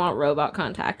also don't want robot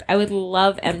contact. I would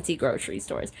love empty grocery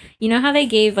stores. You know how they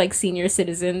gave like senior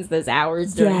citizens those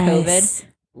hours during COVID?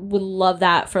 Would love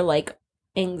that for like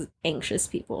anxious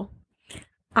people.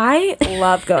 I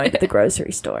love going to the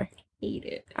grocery store. Hate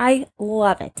it. I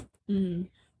love it. Mm-hmm.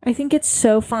 I think it's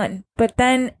so fun. But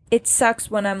then it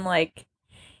sucks when I'm like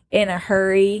in a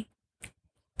hurry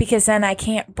because then I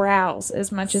can't browse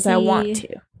as much as I want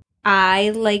to. I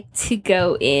like to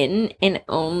go in and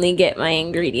only get my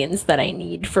ingredients that I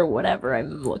need for whatever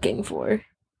I'm looking for.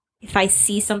 If I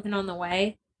see something on the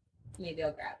way, maybe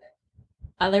I'll grab it.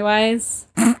 Otherwise,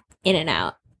 in and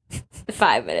out.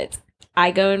 5 minutes. I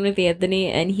go in with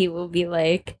Anthony and he will be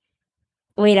like,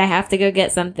 wait, I have to go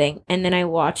get something. And then I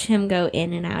watch him go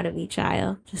in and out of each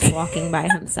aisle, just walking by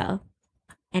himself.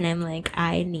 and I'm like,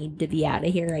 I need to be out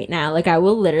of here right now. Like, I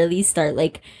will literally start,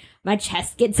 like, my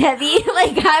chest gets heavy.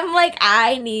 Like, I'm like,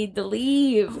 I need to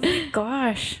leave. Oh my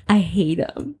gosh. I hate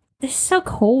them. It's so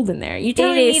cold in there. You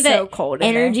telling me that so cold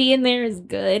energy in there is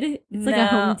good? It's like a No.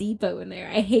 Home Depot in there.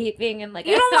 I hate being in like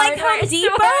You a don't like hardware Home store.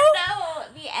 Depot? No,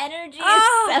 the energy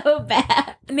is so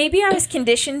bad. Maybe I was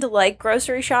conditioned to like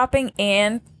grocery shopping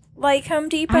and like Home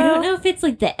Depot. I don't know if it's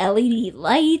like the LED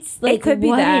lights, like It could be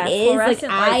what that. it is. Like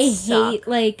Fluorescent I lights hate suck.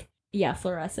 like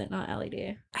fluorescent, not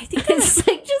LED. I think It's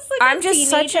like just like I'm just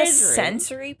such a teenager's room.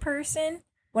 sensory person.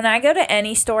 When I go to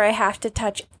any store, I have to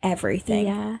touch everything.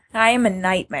 Yeah. I am a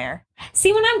nightmare.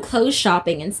 See, when I'm clothes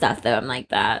shopping and stuff, though, I'm like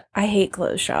that. I hate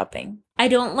clothes shopping. I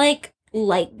don't like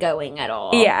going at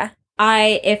all. Yeah.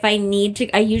 If I need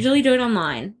to, I usually do it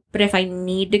online. But if I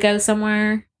need to go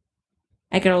somewhere,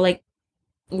 I go to like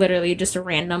literally just a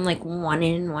random like one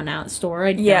in, one out store.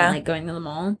 I don't like going to the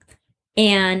mall.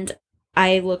 And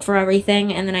I look for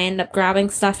everything, and then I end up grabbing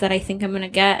stuff that I think I'm going to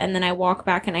get, and then I walk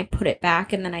back and I put it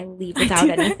back, and then I leave without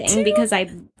anything because I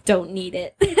don't need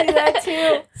it. I do that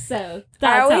too. So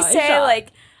I always say, shop.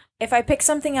 like, if I pick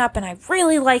something up and I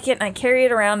really like it and I carry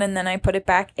it around and then I put it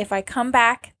back, if I come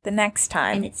back the next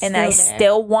time and I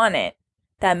still want it,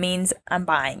 that means I'm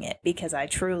buying it because I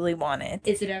truly want it.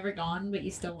 Is it ever gone, but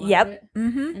you still want it?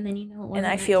 Mm-hmm. And then you know it wasn't And I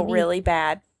meant feel to be. really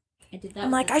bad. I did that.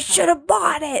 I'm like, I should have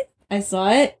bought it. I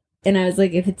saw it, and I was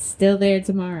like, if it's still there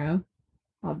tomorrow,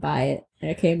 I'll buy it.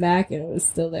 And I came back, and it was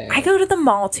still there. I go to the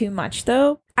mall too much,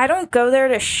 though. I don't go there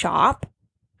to shop.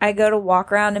 I go to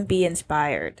walk around and be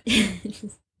inspired. It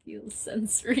just feels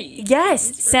sensory.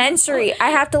 Yes, sensory. I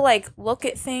have to, like, look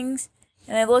at things,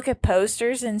 and I look at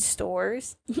posters in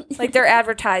stores. Like, they're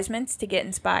advertisements to get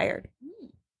inspired.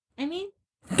 I mean,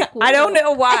 I don't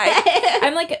know why.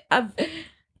 I'm like,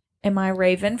 am I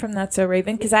Raven from That's So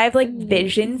Raven? Because I have, like,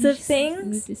 visions of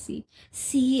things.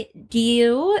 See, do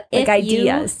you... Like,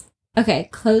 ideas. Okay,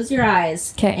 close your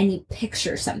eyes. Okay. And you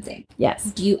picture something. Yes.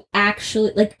 Do you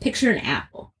actually... Like, picture an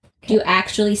apple. Do you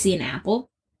actually see an apple?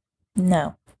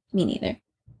 No. Me neither.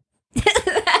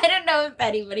 I don't know if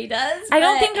anybody does. I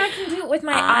don't think I can do it with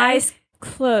my eyes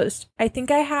closed. I think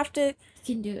I have to...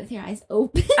 You can do it with your eyes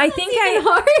open. I think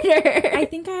harder. I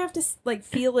think I have to, like,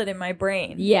 feel it in my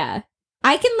brain. Yeah.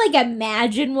 I can, like,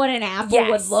 imagine what an apple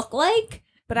would look like.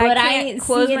 But I can't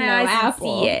close my eyes and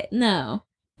see it. No.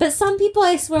 But some people,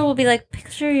 I swear, will be like,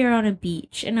 picture you're on a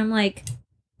beach. And I'm like,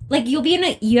 you'll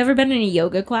be you ever been in a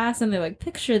yoga class and they're like,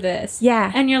 picture this.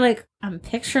 Yeah. And you're like, I'm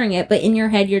picturing it. But in your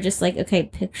head, you're just like, okay,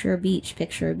 picture a beach,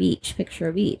 picture a beach, picture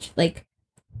a beach. Like,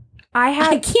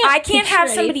 I can't have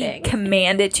somebody anything.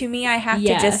 command it to me. I have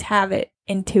to just have it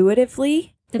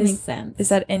intuitively. That makes sense. Is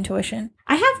that intuition?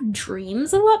 I have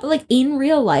dreams a lot, but like in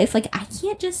real life, like I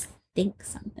can't just think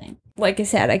something. Like I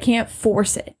said, I can't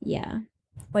force it. Yeah.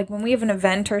 Like when we have an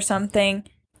event or something,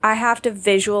 I have to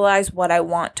visualize what I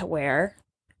want to wear.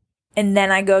 And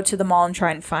then I go to the mall and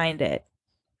try and find it.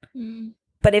 Mm.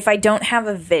 But if I don't have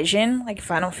a vision, like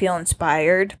if I don't feel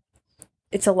inspired,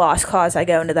 it's a lost cause. I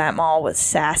go into that mall with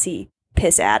sassy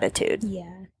piss attitude.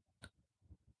 Yeah.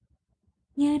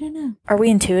 Yeah, I don't know. Are we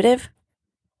intuitive?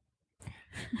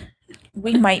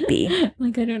 We might be.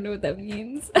 Like, I don't know what that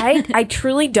means. I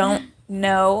truly don't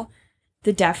know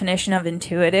the definition of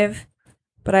intuitive,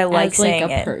 but I like saying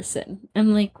like a it. person.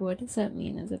 I'm like, what does that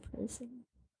mean as a person?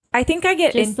 I think I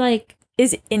get just like,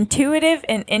 is intuitive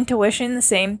and intuition the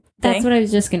same thing? That's what I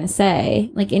was just gonna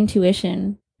say. Like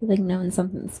intuition, like knowing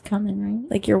something's coming, right?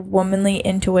 Like your womanly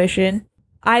intuition.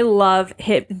 I love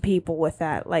hitting people with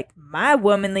that. Like my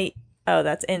womanly. Oh,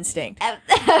 that's instinct. You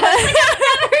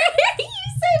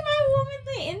say my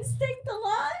womanly instinct a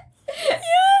lot.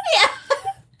 Yeah.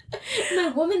 My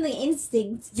womanly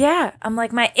instinct. Yeah, I'm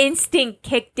like my instinct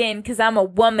kicked in because I'm a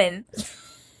woman.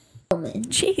 Woman.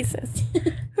 Jesus,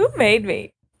 who made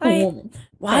me? A woman.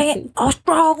 Why a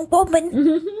strong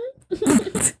woman?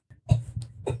 Mm-hmm.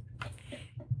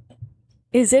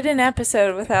 Is it an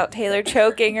episode without Taylor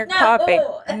choking or coughing?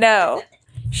 No.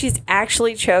 She's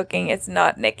actually choking. It's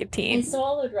not nicotine. I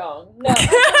swallowed wrong. No.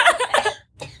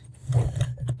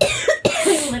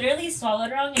 I literally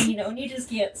swallowed wrong, and you know when you just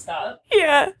can't stop?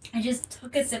 Yeah. I just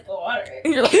took a sip of water.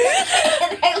 And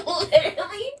I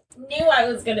literally knew I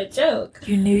was going to choke.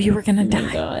 You knew you were going to die. Oh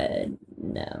my god.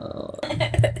 No.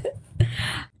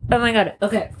 Oh my god.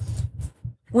 Okay.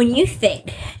 When you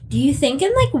think, do you think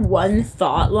in like one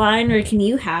thought line, or can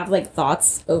you have like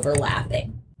thoughts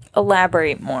overlapping?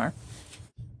 Elaborate more.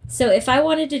 So if I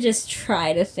wanted to just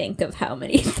try to think of how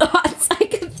many thoughts I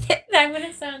could fit, I'm going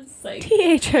to sound psyched.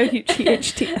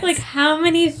 THOUGHT. Like how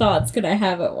many thoughts could I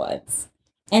have at once?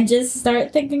 and just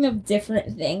start thinking of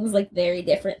different things, like very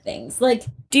different things. Like,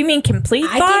 Do you mean complete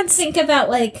I can thoughts? think about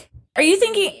like, Are you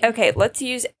thinking? Okay, let's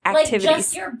use activities. like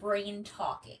just your brain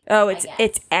talking. Oh, I it's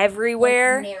guess.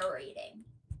 everywhere. Like narrating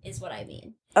is what I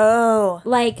mean. Oh,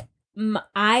 Like,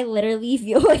 I literally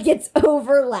feel like it's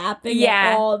overlapping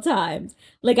at all times.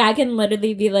 Like, I can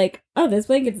literally be like, oh, this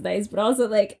blanket's nice, but also,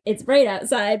 like, it's bright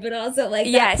outside, but also,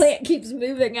 like, that plant keeps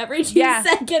moving every 2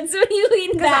 seconds when you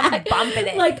lean back. I'm bumping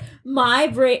it. Like, my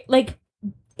brain, like,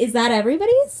 is that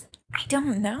everybody's? I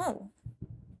don't know.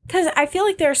 Because I feel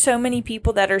like there are so many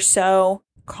people that are so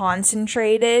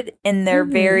concentrated and they're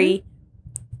very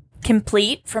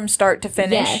complete from start to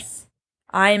finish. Yes.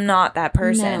 I'm not that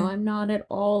person. No, I'm not at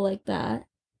all like that.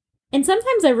 And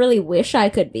sometimes I really wish I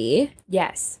could be.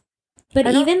 Yes. But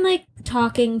even, like,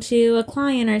 talking to a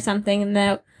client or something, and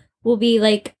that will be,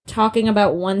 like, talking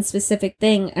about one specific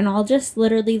thing, and I'll just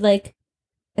literally, like,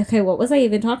 okay, what was I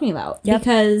even talking about? Yep.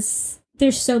 Because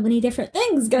there's so many different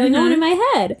things going on in my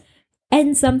head.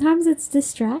 And sometimes it's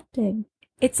distracting.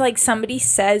 It's like somebody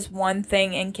says one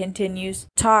thing and continues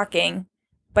talking,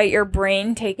 but your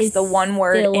brain takes the one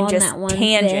word and just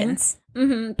tangents.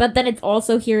 But then it's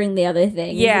also hearing the other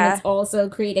thing. Yeah. And it's also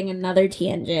creating another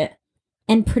tangent.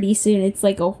 And pretty soon it's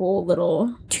like a whole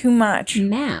little... Too much.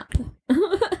 Map.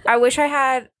 I wish I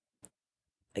had,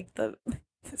 like,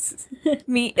 this is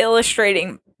me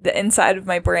illustrating the inside of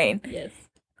my brain. Yes.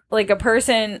 Like a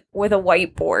person with a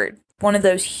whiteboard. One of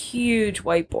those huge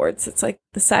whiteboards. It's like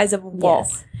the size of a wall.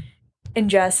 Yes. And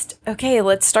just, okay,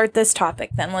 let's start this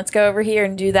topic. Then let's go over here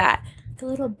and do that. The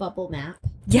little bubble map.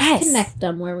 Yes. Connect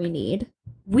them where we need.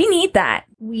 We need that.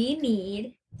 We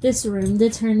need this room to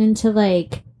turn into,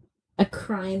 like, a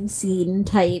crime scene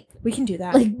type. We can do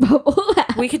that. Like, bubble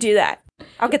map. We could do that.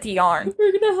 I'll get the yarn.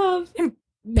 We're gonna have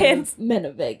pins. Men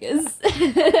of Vegas.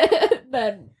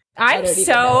 Then I'm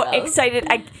so excited.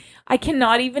 I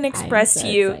cannot even express to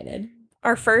you excited.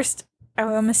 Our first, I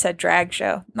almost said drag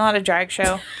show. Not a drag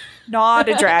show. Not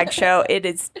a drag show. It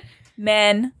is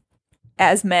men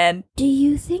as men. Do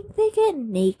you think they get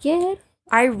naked?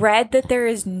 I read that there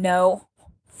is no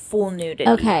full nudity.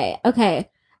 Okay.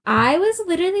 I was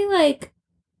literally like,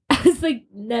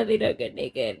 no, they don't get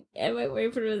naked. And my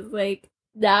boyfriend was like,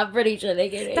 nah, I'm pretty sure they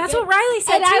get naked. That's what Riley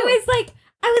said and too.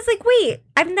 I was like, wait,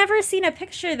 I've never seen a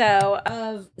picture though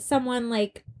of someone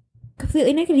like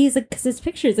completely naked. He's like, because his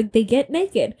pictures, like, they get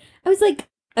naked. I was like,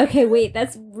 okay, wait,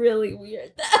 that's really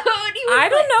weird. I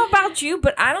don't know about you,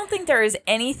 but I don't think there is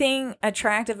anything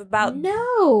attractive about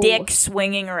dick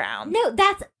swinging around. No,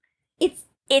 it's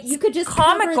you could just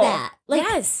comical. Cover that. Like,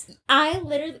 yes. I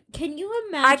literally, can you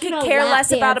imagine I could care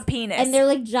less about a penis. And they're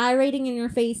like gyrating in your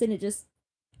face and it just...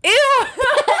 Ew!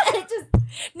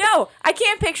 No, I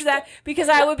can't picture that because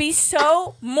I would be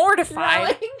so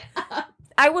mortified.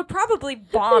 I would probably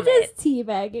vomit. Just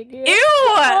teabagging you.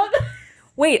 Ew!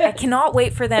 Wait, I cannot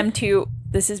wait for them to...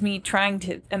 This is me trying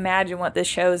to imagine what this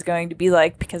show is going to be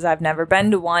like because I've never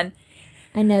been to one.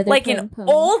 I know. Like an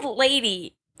old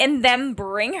lady and them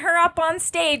bring her up on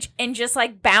stage and just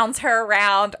like bounce her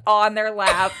around on their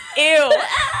lap. Ew.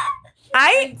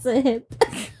 I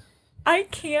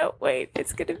can't wait.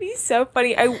 It's going to be so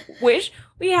funny. I wish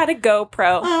we had a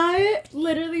GoPro. I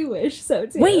literally wish so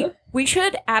too. Wait, we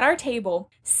should at our table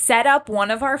set up one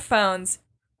of our phones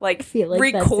like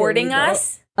recording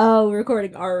us. Oh,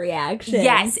 recording our reactions.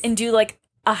 Yes, and do like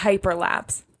a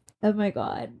hyperlapse. Oh my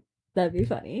god. That'd be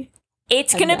funny.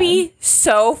 It's going to be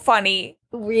so funny.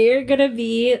 We're going to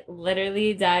be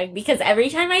literally dying because every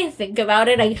time I think about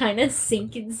it, I kind of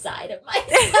sink inside of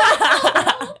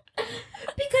myself.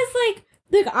 Because,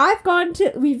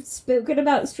 like, we've spoken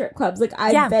about strip clubs. Like,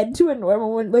 I've been to a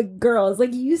normal one, like, girls.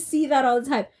 Like, you see that all the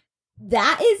time.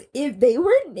 That is, if they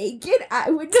were naked,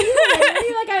 I would be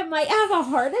literally, like, I might have a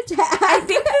heart attack. I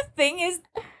think the thing is,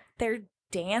 they're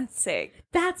dancing.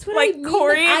 That's what like, I mean.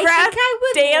 Choreographed I think I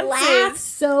would dances. laugh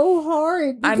so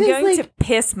hard. Because, I'm going to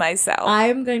piss myself.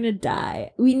 I'm going to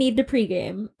die. We need to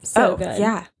pregame. So good.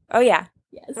 Yeah. Oh, yeah.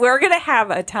 Yes. We're going to have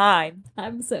a time.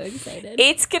 I'm so excited.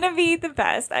 It's going to be the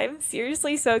best. I'm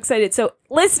seriously so excited. So,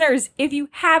 listeners, if you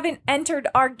haven't entered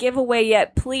our giveaway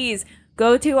yet, please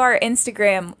go to our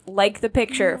Instagram, like the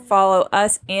picture, follow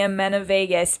us and Men of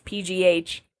Vegas,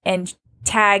 PGH, and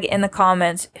tag in the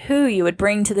comments who you would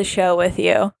bring to the show with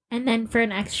you. And then for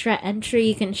an extra entry,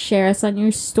 you can share us on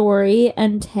your story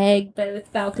and tag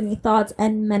both Balcony Thoughts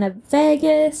and Men of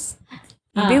Vegas.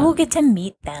 Maybe we'll get to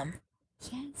meet them.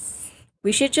 Yes.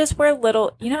 We should just wear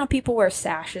little, you know how people wear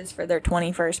sashes for their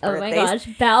 21st birthdays? Oh my gosh,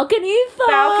 Balcony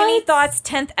Thoughts! Balcony Thoughts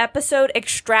 10th episode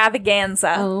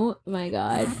extravaganza. Oh my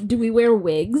god. Do we wear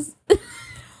wigs?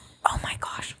 Oh my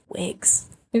gosh, wigs.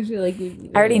 I feel like we.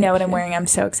 I already know what I'm wearing. I'm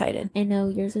so excited. I know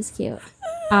yours is cute.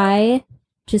 I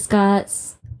just got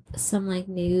some like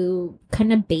new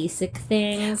kind of basic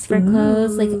things for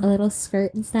clothes, like a little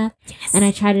skirt and stuff. Yes. And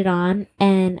I tried it on,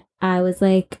 and I was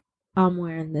like, I'm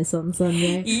wearing this on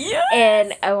Sunday. Yes.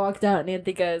 And I walked out, and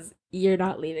Anthony goes, "You're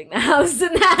not leaving the house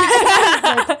in that."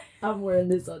 I was like, I'm wearing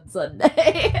this on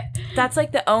Sunday. That's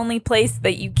like the only place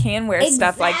that you can wear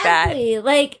stuff like that. Exactly.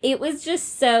 Like, it was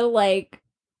just so like,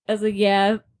 I was like,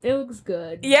 yeah, it looks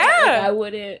good. Yeah. Like, I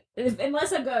wouldn't,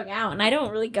 unless I'm going out, and I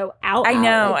don't really go out. I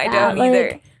know, like I that. don't either.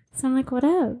 Like, so I'm like, what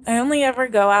else? I only ever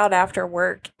go out after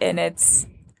work, and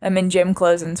I'm in gym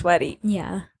clothes and sweaty.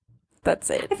 Yeah. That's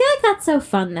it. I feel like that's so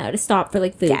fun, though, to stop for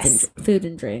like food, Yes. food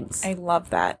and drinks. I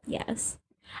love that. Yes.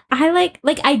 I like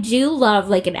I do love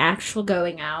like an actual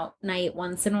going out night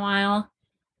once in a while.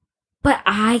 But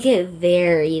I get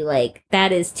very like,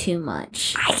 that is too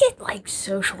much. I get like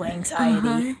social anxiety.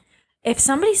 Uh-huh. If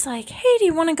somebody's like, hey, do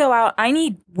you want to go out? I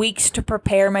need weeks to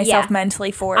prepare myself Yeah.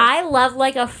 mentally for it. I love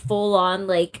like a full on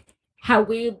like how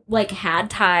we like had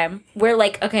time. We're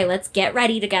like, okay, let's get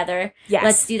ready together. Yes.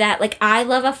 Let's do that. Like, I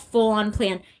love a full on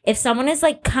plan. If someone is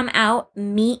like, come out,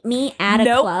 meet me at a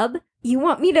Nope. club. You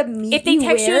want me to meet If they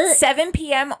text you where? at 7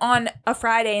 p.m. on a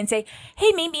Friday and say,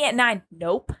 hey, meet me at 9.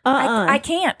 Nope. I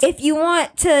can't. If you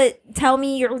want to tell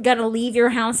me you're gonna leave your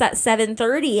house at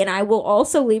 7:30, and I will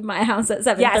also leave my house at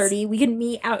 7:30, we can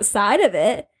meet outside of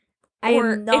it.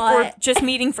 Or am not. if we're just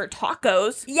meeting for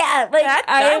tacos. Yeah, like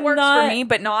That works for me,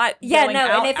 but not Yeah, going no,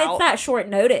 out, and if it's that short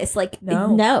notice, like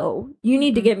No. you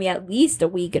need to Mhm. give me at least a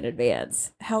week in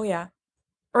advance. Hell yeah.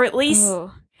 Or at least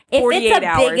Ugh. If 48 it's a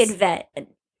hours. big event,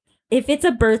 if it's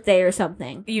a birthday or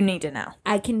something, you need to know.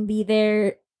 I can be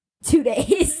there 2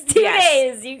 days. 2 Yes.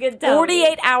 days, you can tell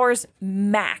 48 hours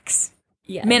max.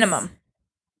 me. Yes. Minimum.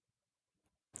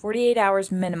 48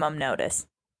 hours minimum notice.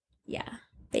 Yeah,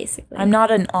 basically. I'm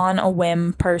not an on a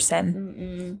whim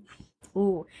person.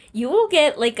 Ooh, you will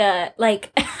get like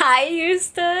I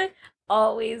used to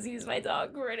always use my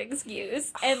dog for an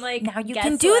excuse, and like Now you guess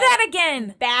can do what? that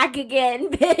again. Back again,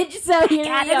 bitch. So here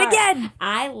Got we it are. again.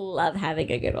 I love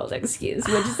having a good old excuse,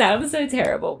 which sounds so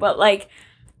terrible, but like,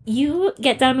 you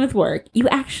get done with work, you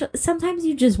actually sometimes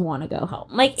you just want to go home.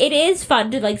 Like, it is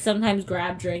fun to like sometimes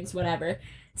grab drinks, whatever.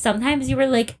 Sometimes you were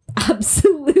like,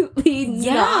 absolutely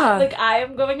Yeah. not. Like, I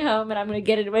am going home and I'm gonna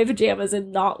get into my pajamas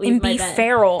and not leave And my be bed.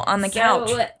 feral on the couch.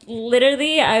 So,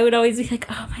 literally, I would always be like,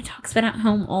 "Oh, my dog's been at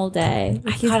home all day.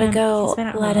 I gotta go he's been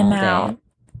at let home him all out."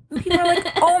 day." People are like,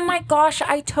 oh my gosh,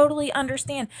 I totally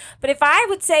understand. But if I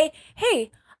would say,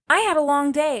 hey, I had a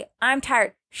long day. I'm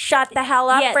tired. Shut the hell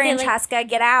up, Yeah, they're like, Francesca.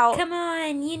 Get out. Come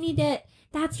on, you need to.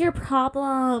 That's your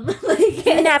problem. Like,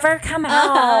 You never come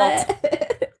out.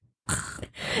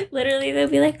 Literally, they'll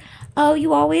be like, "Oh,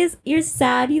 you're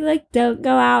sad. You like don't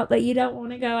go out, but you don't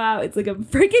want to go out." It's like, I'm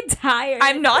freaking tired.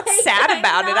 I'm not Like, sad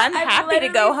about it. I'm happy to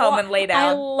go literally home and lay down.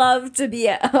 I love to be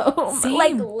at home. Same.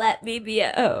 Like, let me be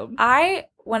at home.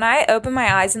 When I open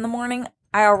my eyes in the morning,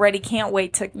 I already can't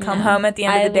wait to come No. home at the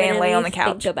end of the day and lay on the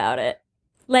literally couch. Think about it.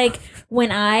 Like,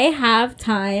 when I have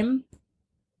time,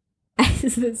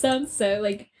 it sounds so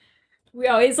like we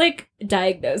always like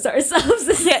diagnose ourselves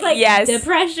as like Yes.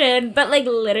 depression, but like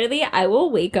literally, I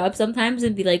will wake up sometimes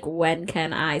and be like, when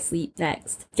can I sleep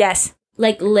next? Yes.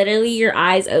 Like, literally, your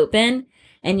eyes open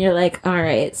and you're like, all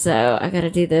right, so I gotta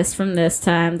do this from this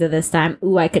time to this time.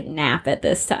 Ooh, I could nap at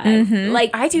this time. Mhm.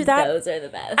 Like, I do that. Those are the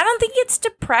best. I don't think it's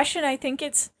depression. I think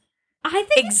it's I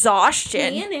think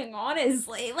exhaustion. planning,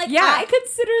 honestly. Like, Yeah. I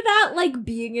consider that like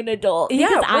being an adult. Yeah,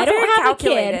 Because we're I don't very have a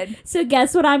calculated. kid. So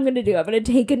guess what I'm gonna do? I'm gonna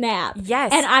take a nap.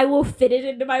 Yes. And I will fit it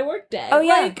into my workday. Oh,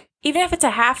 yeah. Like, even if it's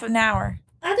a half an hour.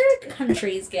 other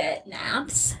countries get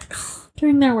naps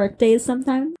during their work days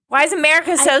sometimes. Why is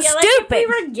America so I feel stupid? Like if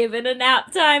we were given a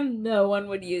nap time, no one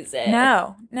would use it.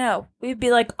 No. We'd be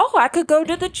like, oh, I could go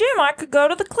to the gym. I could go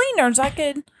to the cleaners. I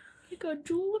could. I could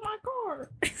jewel in my car.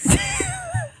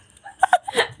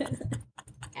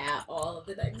 At all of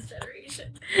the next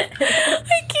generation.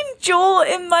 I can Joel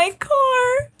in my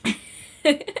car.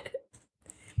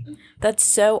 That's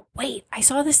so. Wait, I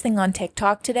saw this thing on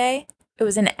TikTok today. It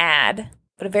was an ad,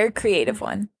 but a very creative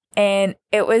one. And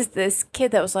it was this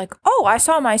kid that was like, oh, I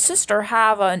saw my sister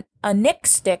have a Nick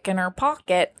stick in her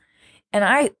pocket,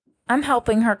 and I'm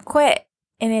helping her quit.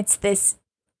 And it's this,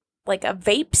 like, a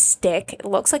vape stick. It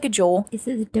looks like a Joel. Is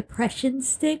it a depression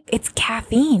stick? It's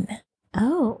caffeine.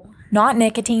 Oh. Not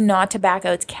nicotine, not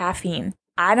tobacco. It's caffeine.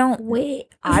 I don't know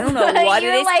what it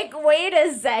You're is. like, wait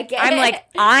a second. I'm like,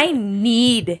 I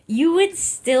need. you would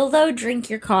still, though, drink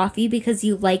your coffee because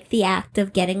you like the act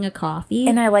of getting a coffee.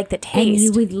 And I like the And you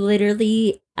taste. would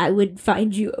literally I would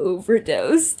find you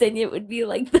overdosed, and it would be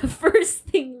like the first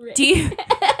thing written Do you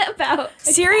about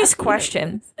serious caffeine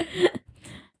question? overdose.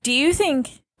 Do you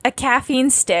think a caffeine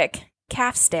stick,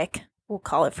 calf stick, we'll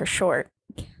call it for short,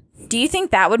 do you think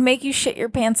that would make you shit your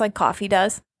pants like coffee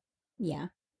does? Yeah.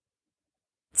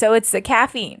 So it's the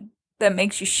caffeine that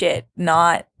makes you shit,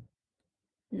 not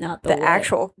Not the what?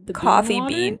 actual The bean coffee water?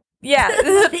 bean. Yeah,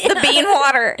 the bean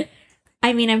water.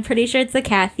 I mean, I'm pretty sure it's the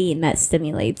caffeine that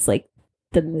stimulates like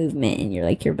the movement in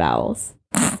your bowels.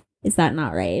 Is that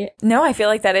not right? No, I feel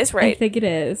like that is I right. think it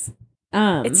is.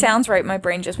 It sounds right. My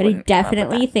brain just But I wouldn't come up with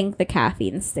definitely that. think the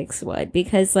caffeine sticks would,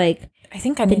 because like I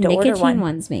think I the need to order nicotine one.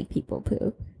 ones make people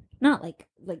poop. Not like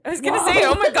I was gonna whoa. say,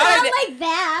 oh my God, Not like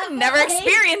that. but, Never like-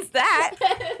 experienced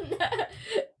that.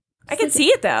 I could see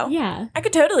it though. Yeah, I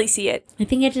could totally see it. I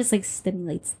think it just like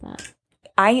stimulates that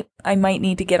I might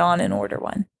need to get on and order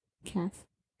one. calf.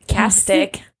 Calf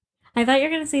stick. I thought you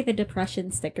were gonna say the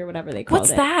depression stick or whatever they called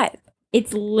What's it. that?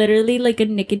 It's literally like a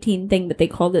nicotine thing, but they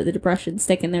called it the depression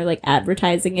stick, and they're like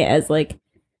advertising it as like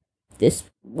this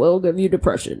will give you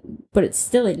depression, but it's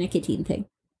still a nicotine thing.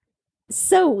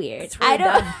 So weird. It's really I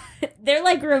don't. They're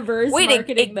like reverse Wait,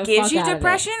 marketing. it the gives fuck you out of it.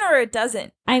 depression or it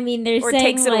doesn't? I mean, they're Or it saying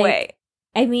takes it like, away?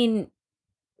 I mean,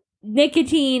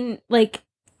 nicotine like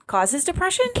Causes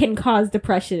depression? can cause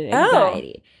depression and Oh.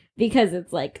 anxiety because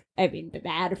it's like, I mean,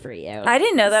 bad for you. I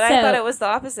didn't know that. I So- thought it was the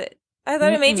opposite. I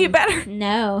thought it made you Mm-mm. better.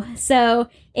 No. So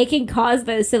it can cause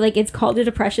those. So like it's called a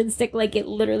depression stick. Like it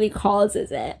literally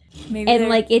causes it. Maybe And they're-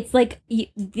 like it's like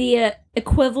the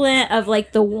equivalent of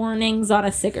like the warnings on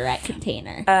a cigarette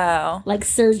container. Oh. Like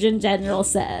Surgeon General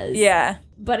says. Yeah.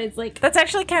 But it's like, That's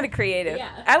actually kind of creative. Yeah.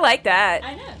 I like that.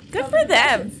 I know. Good Called for the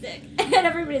depression them. stick. And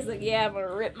everybody's like, yeah, I'm going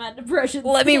to rip my depression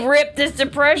Let me stick. rip this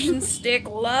depression stick.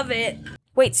 Love it.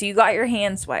 Wait, so you got your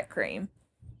hand sweat cream.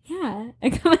 Yeah. I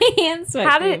got my hands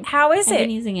sweating. How is I've been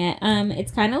it? using it.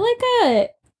 It's kind of like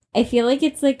I feel like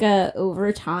it's like a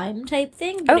over time type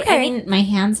thing. But Okay. I mean, my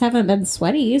hands haven't been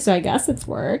sweaty, so I guess it's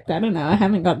worked. I don't know. I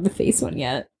haven't gotten the face one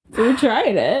yet. So we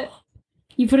tried it.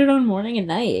 You put it on morning and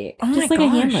night. Oh just my like a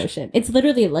hand gosh. lotion. It's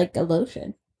literally like a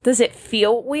lotion. Does it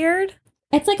feel weird?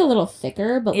 It's like a little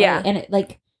thicker, but Yeah. like,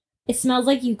 and it smells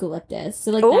like eucalyptus.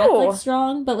 So like that's Ooh. like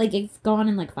strong, but like it's gone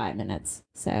in like 5 minutes.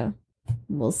 So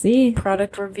we'll see.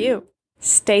 Product review.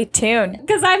 Stay tuned.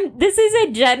 Because this is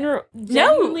a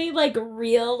genuinely like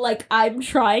real, like I'm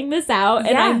trying this out and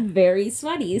Yeah. I'm very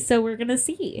sweaty, so we're gonna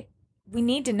see. We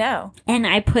need to know. And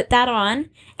I put that on,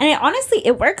 and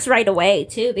it works right away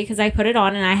too, because I put it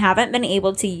on and I haven't been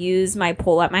able to use my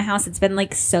pole at my house. It's been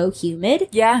like so humid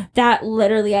Yeah. that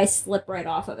literally I slip right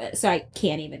off of it, so I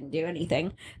can't even do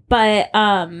anything. But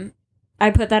I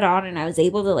put that on and I was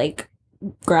able to like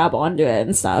grab onto it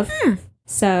and stuff.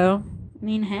 So I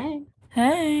mean, hey.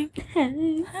 Hey.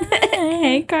 Hey,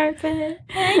 hey, Carpe.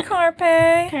 Hey,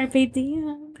 Carpe. Carpe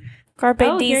diem. Carpe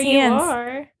Oh, D's here you hands.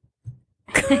 are.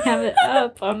 I have it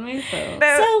up on my phone.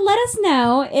 No. So let us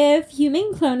know if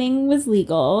human cloning was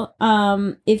legal.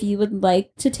 If you would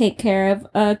like to take care of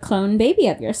a clone baby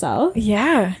of yourself.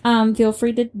 Yeah. Feel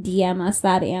free to DM us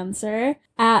that answer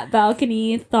at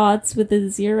Balcony Thoughts with a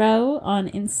 0 on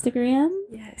Instagram.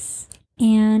 Yes.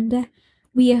 And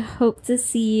we hope to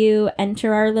see you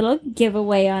enter our little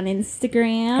giveaway on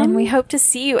Instagram. And we hope to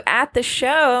see you at the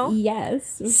show.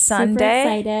 Yes. We're Sunday.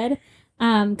 Super excited.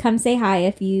 Come say hi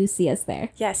if you see us there.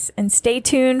 Yes. And stay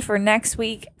tuned for next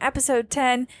week, episode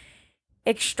 10,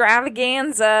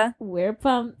 Extravaganza. We're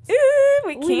pumped. Ooh,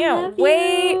 we We can't love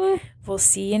wait. you. We'll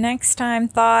see you next time,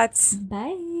 Thoughts.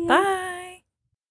 Bye. Bye.